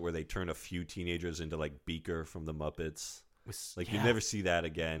concert where they turn a few teenagers into like Beaker from the Muppets. You never see that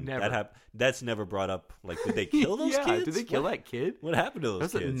again. Never. That's never brought up. Like, did they kill those kids? Did they kill that kid? What happened to those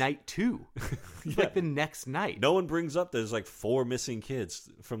kids? That was at night 2. Like the next night. No one brings up there's like 4 missing kids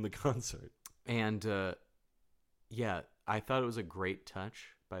from the concert. And I thought it was a great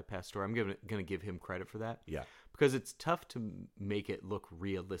touch by Pastore. I'm going to give him credit for that. Yeah. Because it's tough to make it look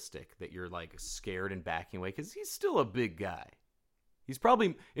realistic that you're like scared and backing away, because he's still a big guy. He's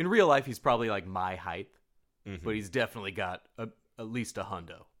probably, in real life, he's probably like my height, but he's definitely got at least a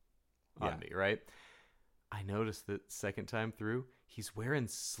hundo on me, right? I noticed that second time through, he's wearing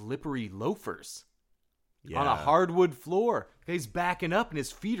slippery loafers on a hardwood floor. He's backing up and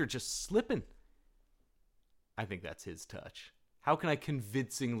his feet are just slipping. I think that's his touch. How can I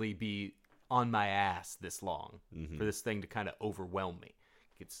convincingly be on my ass this long for this thing to kind of overwhelm me?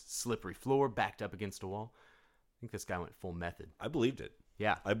 It's slippery floor, backed up against a wall. I think this guy went full method. I believed it.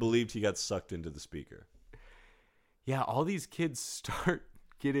 Yeah. I believed he got sucked into the speaker. Yeah, all these kids start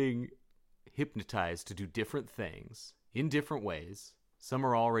getting hypnotized to do different things in different ways. Some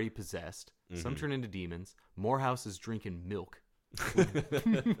are already possessed. Some turn into demons. Morehouse is drinking milk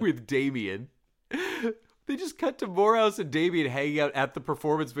with Damien. They just cut to Morehouse and Damien hanging out at the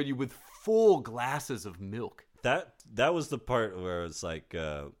performance venue with full glasses of milk. That was the part where it's like,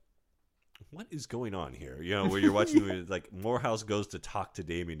 what is going on here? Where you're watching the movie, like Morehouse goes to talk to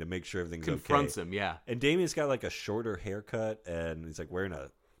Damien to make sure everything's Confronts him, yeah. And Damien's got like a shorter haircut, and he's like wearing a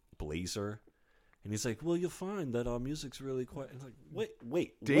blazer. And he's like, well, you'll find that our music's really quite... It's like,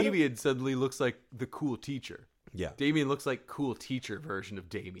 wait. Damien suddenly looks like the cool teacher. Yeah. Damien looks like cool teacher version of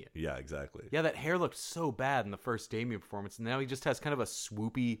Damien. Yeah, exactly. Yeah, that hair looked so bad in the first Damien performance, and now he just has kind of a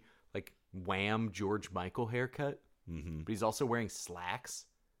swoopy, like, Wham! George Michael haircut. But he's also wearing slacks.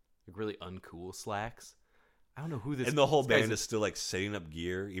 Like, really uncool slacks. I don't know who this... And the whole band is still, like, setting up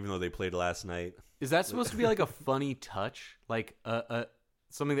gear, even though they played last night. Is that supposed to be, like, a funny touch? Like,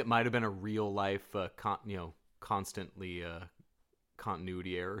 something that might have been a real-life, constantly...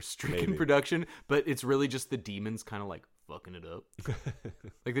 continuity error stricken production, but it's really just the demons kind of like fucking it up.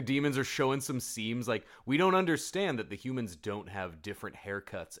 Like the demons are showing some seams. Like, we don't understand that the humans don't have different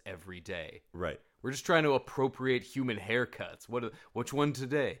haircuts every day. Right. We're just trying to appropriate human haircuts. Which one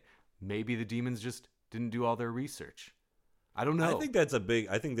today? Maybe the demons just didn't do all their research. I don't know. I think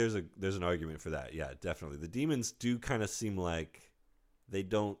there's an argument for that. Yeah, definitely. The demons do kind of seem like they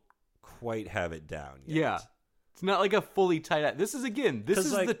don't quite have it down yet. Yeah. It's not like a fully tight... This is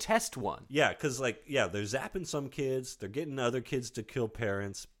the test one. Yeah, because, they're zapping some kids. They're getting other kids to kill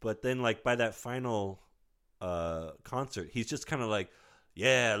parents. But then, by that final concert, he's just kind of like,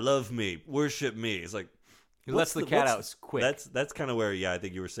 yeah, love me, worship me. It's like... He lets the cat out quick. That's kind of where, I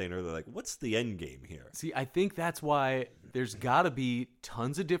think you were saying earlier, like, what's the end game here? See, I think that's why there's got to be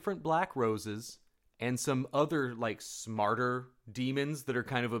tons of different black roses and some other, smarter demons that are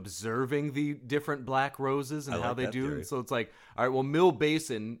kind of observing the different black roses and how they do. Theory. So it's like, all right, well, Mill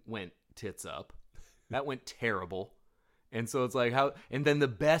Basin went tits up. That went terrible. And so it's like, how... And then the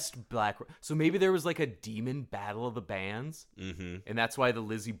best black... So maybe there was, a demon battle of the bands. And that's why the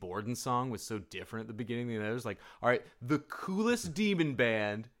Lizzie Borden song was so different at the beginning than the others. Like, all right, the coolest demon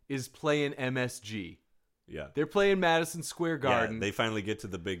band is playing MSG. Yeah, they're playing Madison Square Garden. Yeah, they finally get to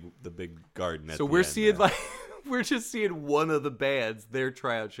the big garden. So we're seeing we're just seeing one of the bands, their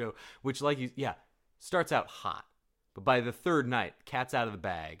tryout show, which starts out hot, but by the third night, cat's out of the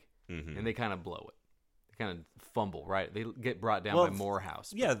bag, and they kind of blow it. They kind of fumble, right? They get brought down by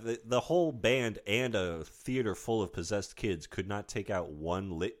Morehouse. Yeah, the whole band and a theater full of possessed kids could not take out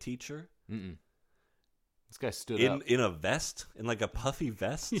one lit teacher. This guy stood up in a vest, in a puffy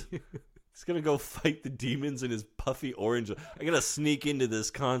vest. He's going to go fight the demons in his puffy orange. I got to sneak into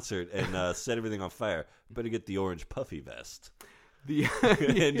this concert and set everything on fire. Better get the orange puffy vest.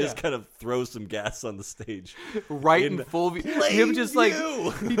 and just kind of throw some gas on the stage. Right in full view. Him just like,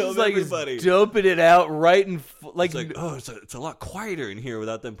 he just like everybody. is dumping it out right in like, it's a lot quieter in here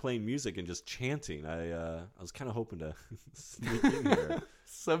without them playing music and just chanting. I was kind of hoping to sneak in here.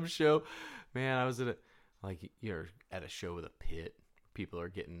 Some show, man, I was at you're at a show with a pit. People are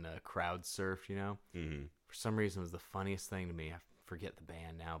getting crowd surfed, you know? Mm-hmm. For some reason, it was the funniest thing to me. I forget the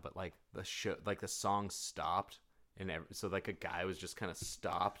band now, but like the show, like the song stopped, and so like a guy was just kind of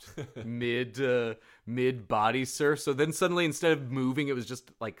stopped mid body surf. So then suddenly, instead of moving, it was just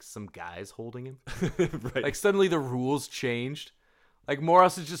like some guys holding him. Right. Like suddenly the rules changed. Like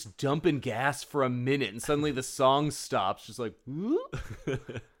Morehouse is just dumping gas for a minute, and suddenly the song stops, just like.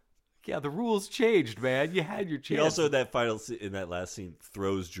 Yeah, the rules changed, man. You had your chance. He also, in that last scene,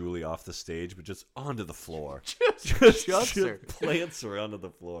 throws Julie off the stage, but just onto the floor. just plants her onto the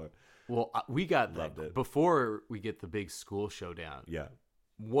floor. Well, we got Loved it. Before we get the big school showdown. Yeah.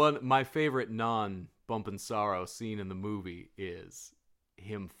 My favorite non-bump and sorrow scene in the movie is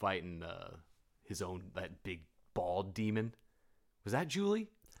him fighting that big bald demon. Was that Julie?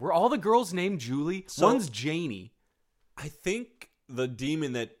 Were all the girls named Julie? One's Janie. I think the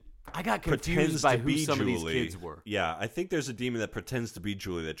demon that I got confused by who some Julie. Of these kids were. Yeah, I think there's a demon that pretends to be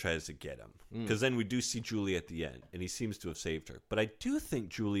Julie that tries to get him. Because then we do see Julie at the end, and he seems to have saved her. But I do think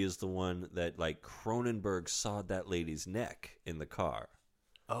Julie is the one that, like, Cronenberg sawed that lady's neck in the car.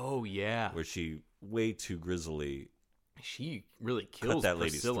 Oh, yeah. Where she, way too grizzly, she really kills cut that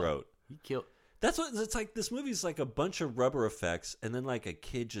Priscilla. lady's throat. He killed... That's what it's like. This movie's like a bunch of rubber effects, and then like a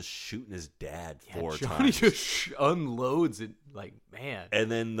kid just shooting his dad four Johnny times. just unloads it, like, man.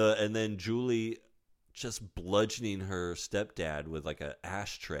 And then Julie just bludgeoning her stepdad with like an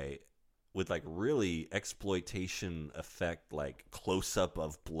ashtray, with like really exploitation effect, like close up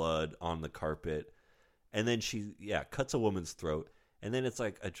of blood on the carpet, and then she cuts a woman's throat, and then it's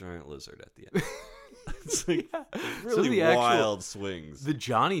like a giant lizard at the end. It's like really wild swings. The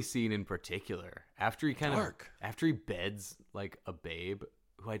Johnny scene in particular, after he beds like a babe,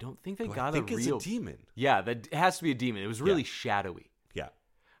 who I don't think I think it's a demon. Yeah, it has to be a demon. It was really shadowy. Yeah.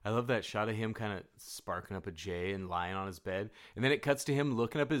 I love that shot of him kind of sparking up a J and lying on his bed, and then it cuts to him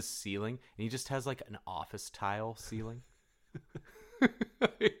looking up his ceiling, and he just has like an office tile ceiling.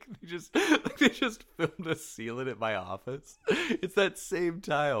 They just filmed a ceiling at my office. It's that same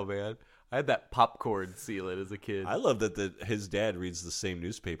tile, man. I had that popcorn ceiling as a kid. I love that his dad reads the same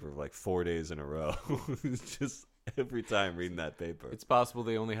newspaper like 4 days in a row. It's just every time reading that paper. It's possible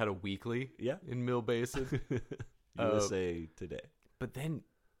they only had a weekly in Mill Basin. USA Today. But then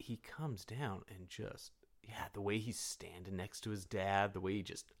he comes down and just, the way he's standing next to his dad, the way he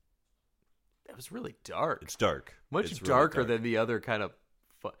just, that was really dark. It's dark. Much darker than the other kind of,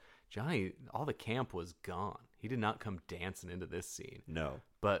 Johnny, all the camp was gone. He did not come dancing into this scene. No.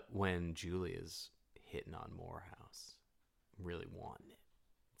 But when Julie is hitting on Morehouse, really wanting it.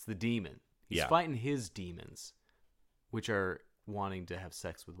 It's the demon. He's fighting his demons, which are wanting to have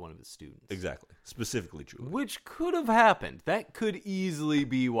sex with one of his students. Exactly. Specifically Julie. Which could have happened. That could easily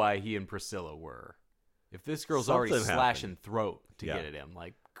be why he and Priscilla were. If this girl's already slashing throat to get at him,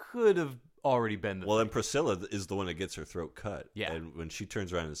 like, could have already been the thing. And Priscilla is the one that gets her throat cut. Yeah. And when she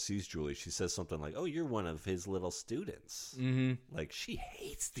turns around and sees Julie, she says something like, "Oh, you're one of his little students." Mm-hmm. Like, she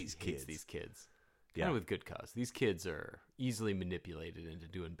hates these kids. Kind of with good cause. These kids are easily manipulated into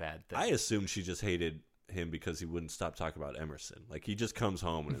doing bad things. I assumed she just hated him because he wouldn't stop talking about Emerson. Like, he just comes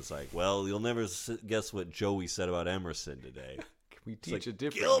home and is like, "Well, you'll never guess what Joey said about Emerson today." Can we teach a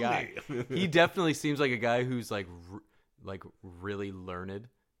different guy? He definitely seems like a guy who's like really learned,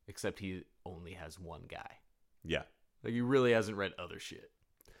 except he only has one guy. Yeah. Like, he really hasn't read other shit.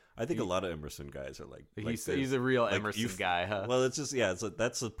 I think a lot of Emerson guys are like he's a real Emerson guy, huh? Well, it's just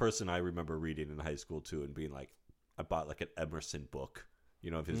that's the person I remember reading in high school too, and being like, I bought like an Emerson book,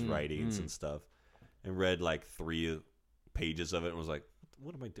 of his writings and stuff, and read like 3 pages of it, and was like,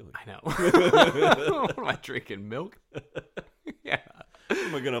 what am I doing? I know. What am I drinking? Milk? Yeah.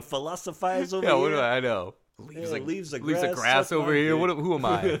 Am I gonna philosophize over here? Yeah, what do I know? Leaves of grass over here. Who am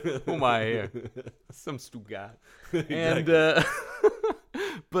I? Who am I here? Some stupid guy. Exactly. And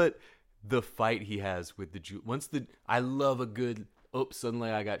but the fight he has with I love a good. Suddenly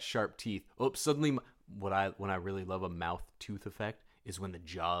I got sharp teeth. Suddenly when I really love a mouth tooth effect is when the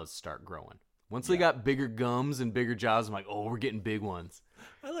jaws start growing. Once they got bigger gums and bigger jaws, I'm like, we're getting big ones.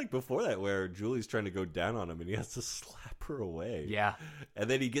 I like before that where Julie's trying to go down on him and he has to slap her away. Yeah. And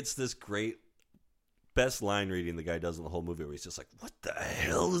then he gets this great best line reading the guy does in the whole movie where he's just like, what the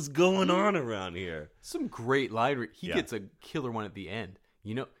hell is going on around here? Some great line reading. He gets a killer one at the end.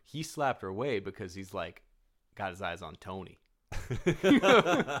 He slapped her away because he's like, got his eyes on Tony.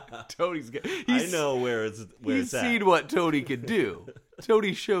 Tony's good. I know where it's He's at. seen what Tony can do.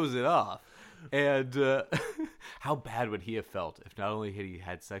 Tony shows it off. And how bad would he have felt if not only had he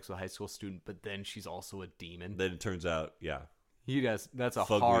had sex with a high school student, but then she's also a demon? Then it turns out, yeah. That's a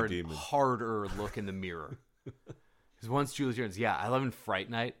Fugly demon. harder look in the mirror. Because once Julie Jones, I love in Fright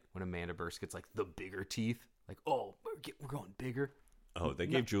Night when Amanda Burst gets like the bigger teeth. Like, oh, we're going bigger. Oh, they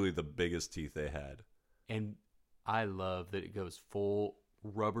gave Julie the biggest teeth they had. And I love that it goes full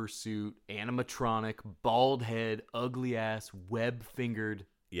rubber suit, animatronic, bald head, ugly ass, web fingered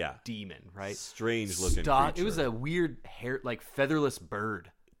demon, right? Strange looking creature. It was a weird hair, like featherless bird.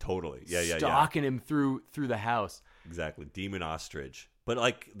 Totally. Yeah. Stalking him through the house. Exactly. Demon ostrich. But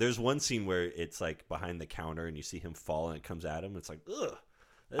like there's one scene where it's like behind the counter and you see him fall and it comes at him. It's like, ugh.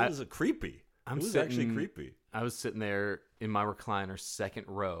 That was creepy. It was actually creepy. I was sitting there in my recliner, second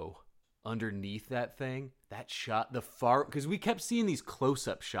row, underneath that thing. That shot, because we kept seeing these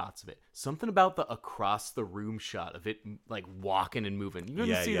close-up shots of it. Something about the across the room shot of it, like walking and moving. You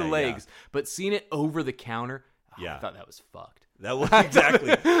didn't see the legs, but seeing it over the counter, I thought that was fucked. That was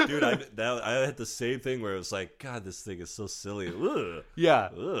exactly, dude. I had the same thing where it was like, God, this thing is so silly. Ugh. Yeah,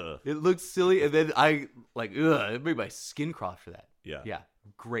 ugh. It looks silly, and then it made my skin crawl for that. Yeah,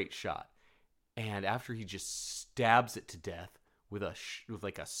 great shot. And after he just stabs it to death with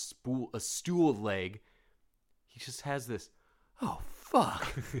like a stool leg, he just has this, oh fuck,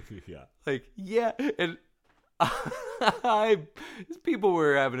 and people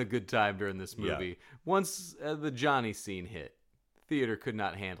were having a good time during this movie. Yeah. Once the Johnny scene hit, theater could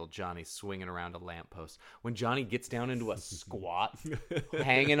not handle Johnny swinging around a lamppost. When Johnny gets down into a squat,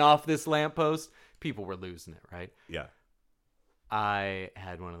 hanging off this lamppost, people were losing it, right? Yeah. I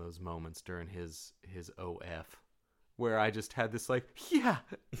had one of those moments during his OF where I just had this like, yeah,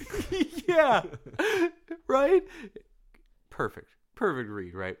 right? Perfect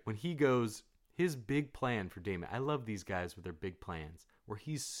read, right? When he goes, his big plan for Damon, I love these guys with their big plans, where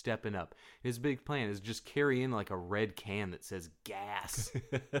he's stepping up. His big plan is just carry in like a red can that says gas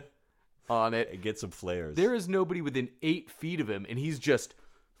on it. And get some flares. There is nobody within 8 feet of him, and he's just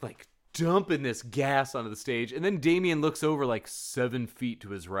like dumping this gas onto the stage. And then Damien looks over like 7 feet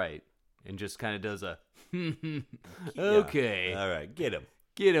to his right and just kind of does a, okay. All right, get him.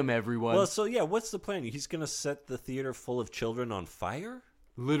 Get him, everyone. Well, so what's the plan? He's going to set the theater full of children on fire?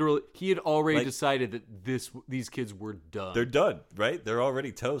 Literally, he had already decided that these kids were done. They're done, right? They're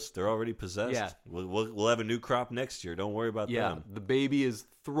already toast. They're already possessed. Yeah. We'll have a new crop next year. Don't worry about them. Yeah, the baby is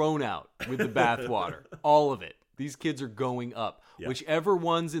thrown out with the bathwater. All of it. These kids are going up. Yeah. Whichever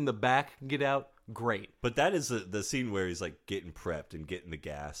ones in the back can get out, great. But that is the scene where he's like getting prepped and getting the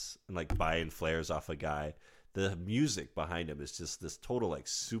gas and like buying flares off a guy. The music behind him is just this total like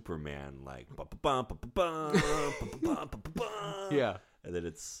Superman, like yeah. And then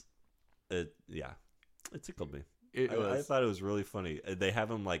it tickled me. I thought it was really funny. They have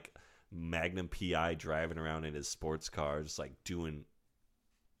him like Magnum PI driving around in his sports car, just like doing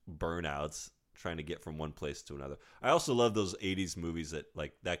burnouts, trying to get from one place to another. I also love those 80s movies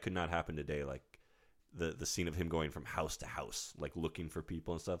that could not happen today. Like the scene of him going from house to house, like looking for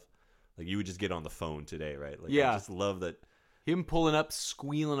people and stuff. Like you would just get on the phone today, right? Like, yeah. I just love that. Him pulling up,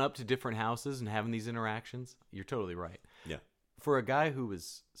 squealing up to different houses and having these interactions. You're totally right. Yeah. For a guy who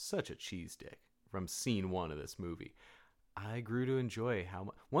was such a cheese dick from scene one of this movie, I grew to enjoy how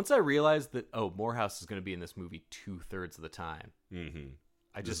much. Once I realized that, Morehouse is going to be in this movie 2/3 of the time.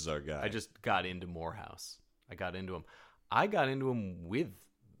 Mm-hmm. This is our guy. I just got into Morehouse. I got into him. I got into him with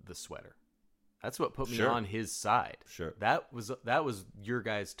the sweater. That's what put me on his side. Sure. That was your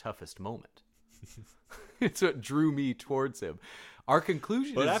guy's toughest moment. It's what drew me towards him. Our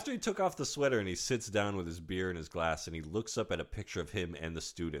conclusion But after he took off the sweater and he sits down with his beer in his glass and he looks up at a picture of him and the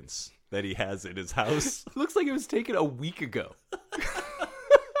students that he has in his house. Looks like it was taken a week ago.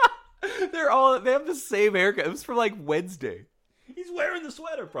 They have the same haircut. It was from like Wednesday. He's wearing the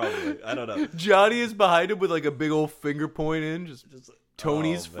sweater probably. I don't know. Johnny is behind him with like a big old finger point in, just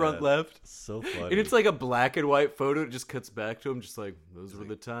Tony's front left. So funny. And it's like a black and white photo. It just cuts back to him, just like, those were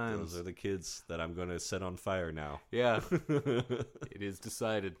the times. Those are the kids that I'm going to set on fire now. Yeah. It is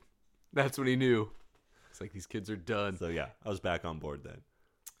decided. That's when he knew. It's like, these kids are done. So yeah, I was back on board then.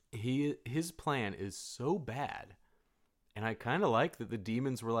 His plan is so bad. And I kind of like that the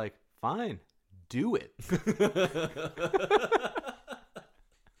demons were like, fine, do it.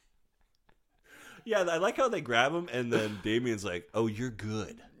 Yeah, I like how they grab him, and then Damien's like, "Oh, you're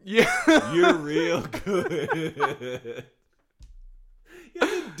good. Yeah, you're real good." He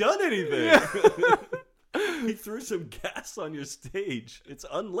hasn't done anything. Yeah. He threw some gas on your stage. It's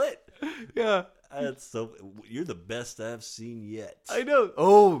unlit. Yeah. You're the best I've seen yet. I know.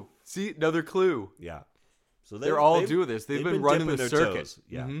 Oh, see, another clue. Yeah. So they're all doing this. They've been running the circuit. Toes.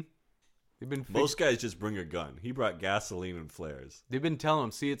 Yeah. Mm-hmm. They've been Most guys just bring a gun. He brought gasoline and flares. They've been telling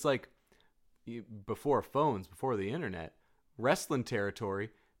them. See, it's like before phones, before the internet, wrestling territory.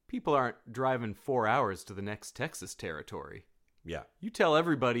 People aren't driving 4 hours to the next Texas territory. Yeah. You tell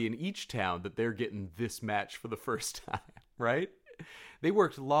everybody in each town that they're getting this match for the first time, right? They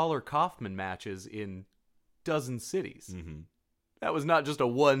worked Lawler-Kaufman matches in dozens cities. Mm-hmm. That was not just a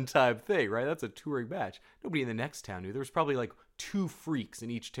one-time thing, right? That's a touring match. Nobody in the next town knew. There was probably like 2 freaks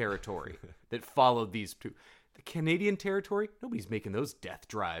in each territory that followed these two. The Canadian territory, nobody's making those death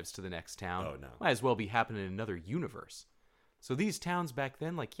drives to the next town. Oh, no. Might as well be happening in another universe. So these towns back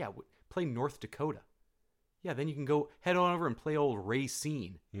then, like, yeah, play North Dakota. Yeah, then you can go head on over and play old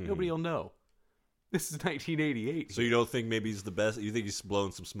Racine. Nobody will know. This is 1988. So you don't think maybe he's the best? You think he's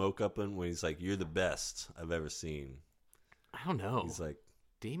blowing some smoke up when he's like, "You're the best I've ever seen"? I don't know. He's like,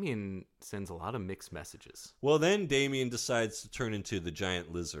 Damien sends a lot of mixed messages. Well, then Damien decides to turn into the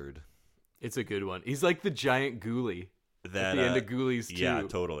giant lizard. It's a good one. He's like the giant ghoulie. That, at the end of Ghoulies 2. Yeah,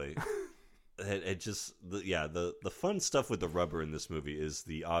 totally. The fun stuff with the rubber in this movie is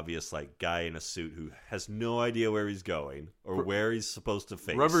the obvious like guy in a suit who has no idea where he's going or where he's supposed to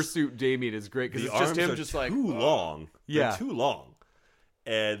face. Rubber suit Damien is great because the it's just arms him are just too like long. Yeah, they're too long,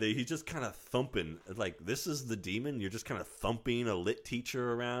 and he's just kind of thumping. Like, this is the demon. You're just kind of thumping a lit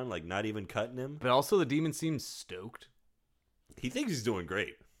teacher around, like not even cutting him. But also the demon seems stoked. He thinks he's doing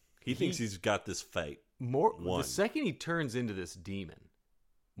great. He thinks he's got this fight. The second he turns into this demon,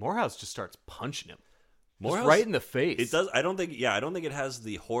 Morehouse just starts punching him. Morehouse, just right in the face. It does. I don't think it has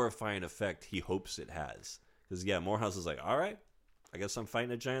the horrifying effect he hopes it has. Because Morehouse is like, all right, I guess I'm fighting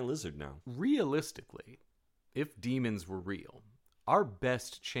a giant lizard now. Realistically, if demons were real, our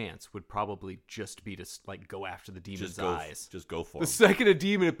best chance would probably just be to like go after the demon's eyes. Just go for it. The second a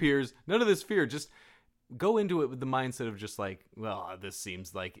demon appears, none of this fear. Just go into it with the mindset of just like, well, this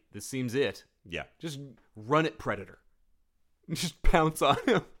seems it. Yeah. Just run at Predator. Just pounce on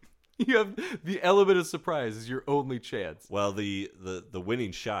him. You have the element of surprise is your only chance. Well, the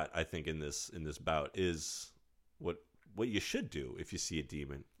winning shot, I think, in this bout is what you should do if you see a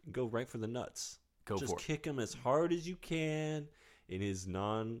demon. Go right for the nuts. Just kick him as hard as you can in his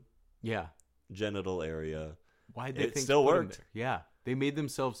genital area. Why'd they think it still worked? There? Yeah, they made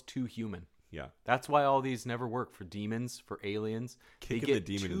themselves too human. Yeah, that's why all these never work for demons, for aliens. Kicking the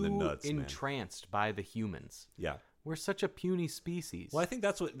demon in the nuts, entranced by the humans. Yeah. We're such a puny species. Well, I think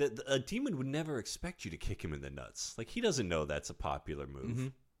that's what a demon would never expect you to kick him in the nuts. Like, he doesn't know that's a popular move. Mm-hmm.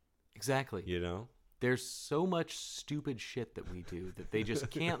 Exactly. You know? There's so much stupid shit that we do that they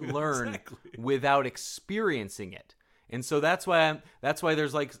just can't learn without experiencing it. And so that's why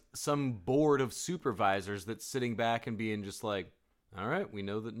there's like some board of supervisors that's sitting back and being just like, all right, we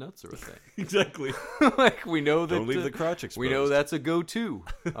know that nuts are a thing. Exactly. Like, we know that... Don't leave the crotch exposed. We know that's a go-to.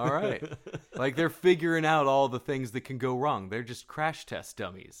 All right. Like, they're figuring out all the things that can go wrong. They're just crash test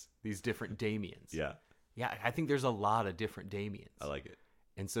dummies, these different Damiens. Yeah. Yeah, I think there's a lot of different Damiens. I like it.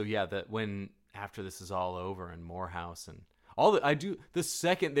 And so, yeah, after this is all over and Morehouse and the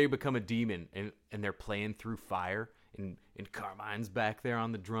second they become a demon and they're playing through fire and Carmine's back there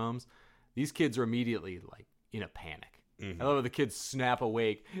on the drums, these kids are immediately, like, in a panic. Mm-hmm. I love how the kids snap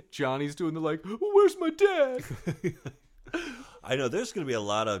awake. Johnny's doing the like, oh, where's my dad? I know there's going to be a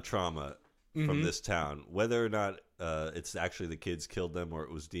lot of trauma from this town, whether or not it's actually the kids killed them or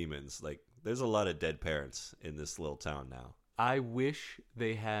it was demons. Like, there's a lot of dead parents in this little town now. I wish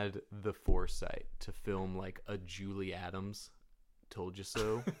they had the foresight to film like a Julie Adams Told You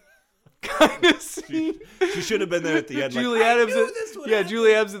So kind of scene. She should have been there at the end. Julie like, Adams. Happen.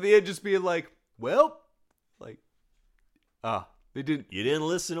 Julie Adams at the end just being like, well, like, they didn't. You didn't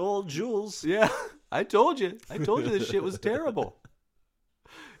listen to old Jules. Yeah, I told you this shit was terrible.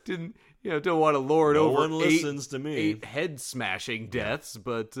 Don't want to lord no over one listens to me. 8 head smashing deaths,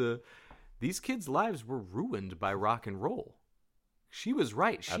 but these kids' lives were ruined by rock and roll. She was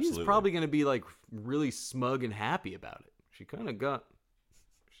right. She's Absolutely. Probably going to be like really smug and happy about it. She kind of got.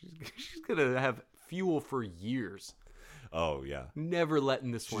 She's going to have fuel for years. Oh yeah, never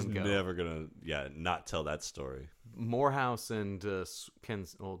letting this one go. She's never gonna not tell that story. Morehouse and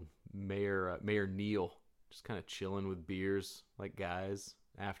Ken's old Mayor Neal just kind of chilling with beers like guys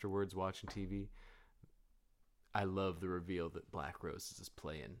afterwards watching TV. I love the reveal that Black Roses is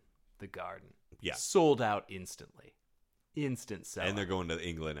playing The Garden. Yeah, sold out instantly, instant sell. And they're going to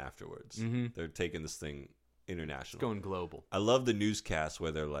England afterwards. Mm-hmm. They're taking this thing international. It's going global. I love the newscast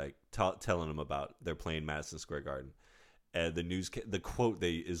where they're like telling them about they're playing Madison Square Garden, and the quote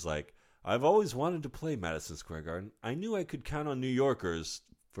is like, "I've always wanted to play Madison Square Garden. I knew I could count on New Yorkers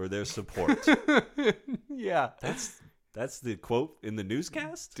for their support." Yeah, that's the quote in the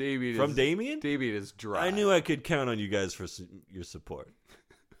newscast. Damien Damien is dry. I knew I could count on you guys for your support.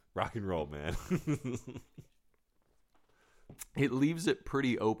 Rock and roll, man. It leaves it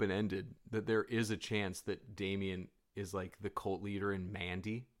pretty open-ended that there is a chance that Damien is like the cult leader in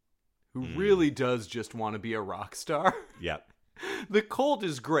Mandy, who really does just want to be a rock star. Yep. The cult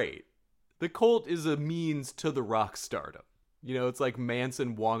is great. The cult is a means to the rock stardom. You know, it's like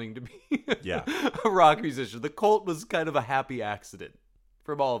Manson wanting to be a rock musician. The cult was kind of a happy accident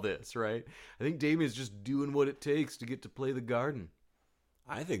from all this, right? I think Damien's just doing what it takes to get to play the Garden.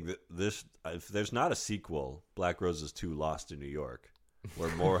 I think that if there's not a sequel, Black Roses 2 Lost in New York,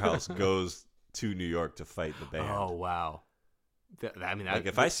 where Morehouse goes to New York to fight the band. Oh, wow.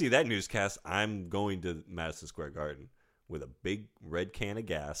 If I see that newscast, I'm going to Madison Square Garden with a big red can of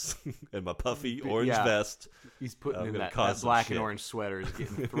gas and my puffy orange vest. He's putting in that black and orange sweater is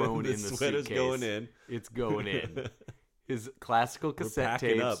getting thrown in the sweater's suitcase. going in. It's going in. His classical cassette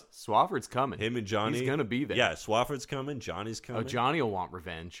tapes. Up. Swafford's coming. Him and Johnny. He's going to be there. Yeah, Swafford's coming. Johnny's coming. Oh, Johnny will want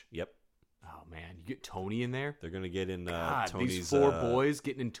revenge. Yep. Oh, man. You get Tony in there? They're going to get in Tony's... These 4 boys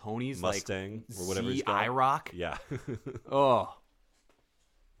getting in Tony's Mustang like, or whatever he's called. IROC? Yeah. Oh.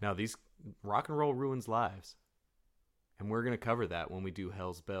 Now, these rock and roll ruins lives. And we're going to cover that when we do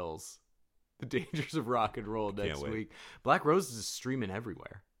Hell's Bells. The Dangers of Rock and Roll next week. Black Roses is streaming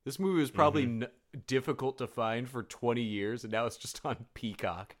everywhere. This movie was probably difficult to find for 20 years, and now it's just on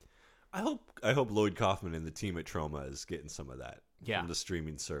Peacock. I hope Lloyd Kaufman and the team at Troma is getting some of that from the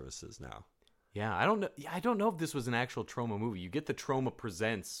streaming services now. Yeah, I don't know. I don't know if this was an actual Troma movie. You get the Troma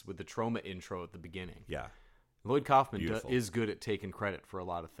Presents with the Troma intro at the beginning. Yeah, Lloyd Kaufman is good at taking credit for a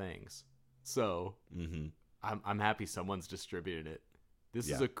lot of things. So I'm happy someone's distributed it. This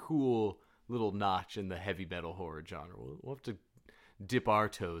is a cool little notch in the heavy metal horror genre. We'll have to dip our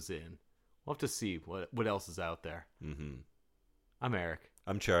toes in. We'll have to see what else is out there. I'm Eric.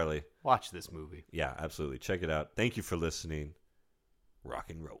 I'm Charlie. Watch this movie. Yeah, absolutely. Check it out. Thank you for listening. Rock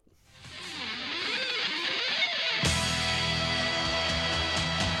and roll.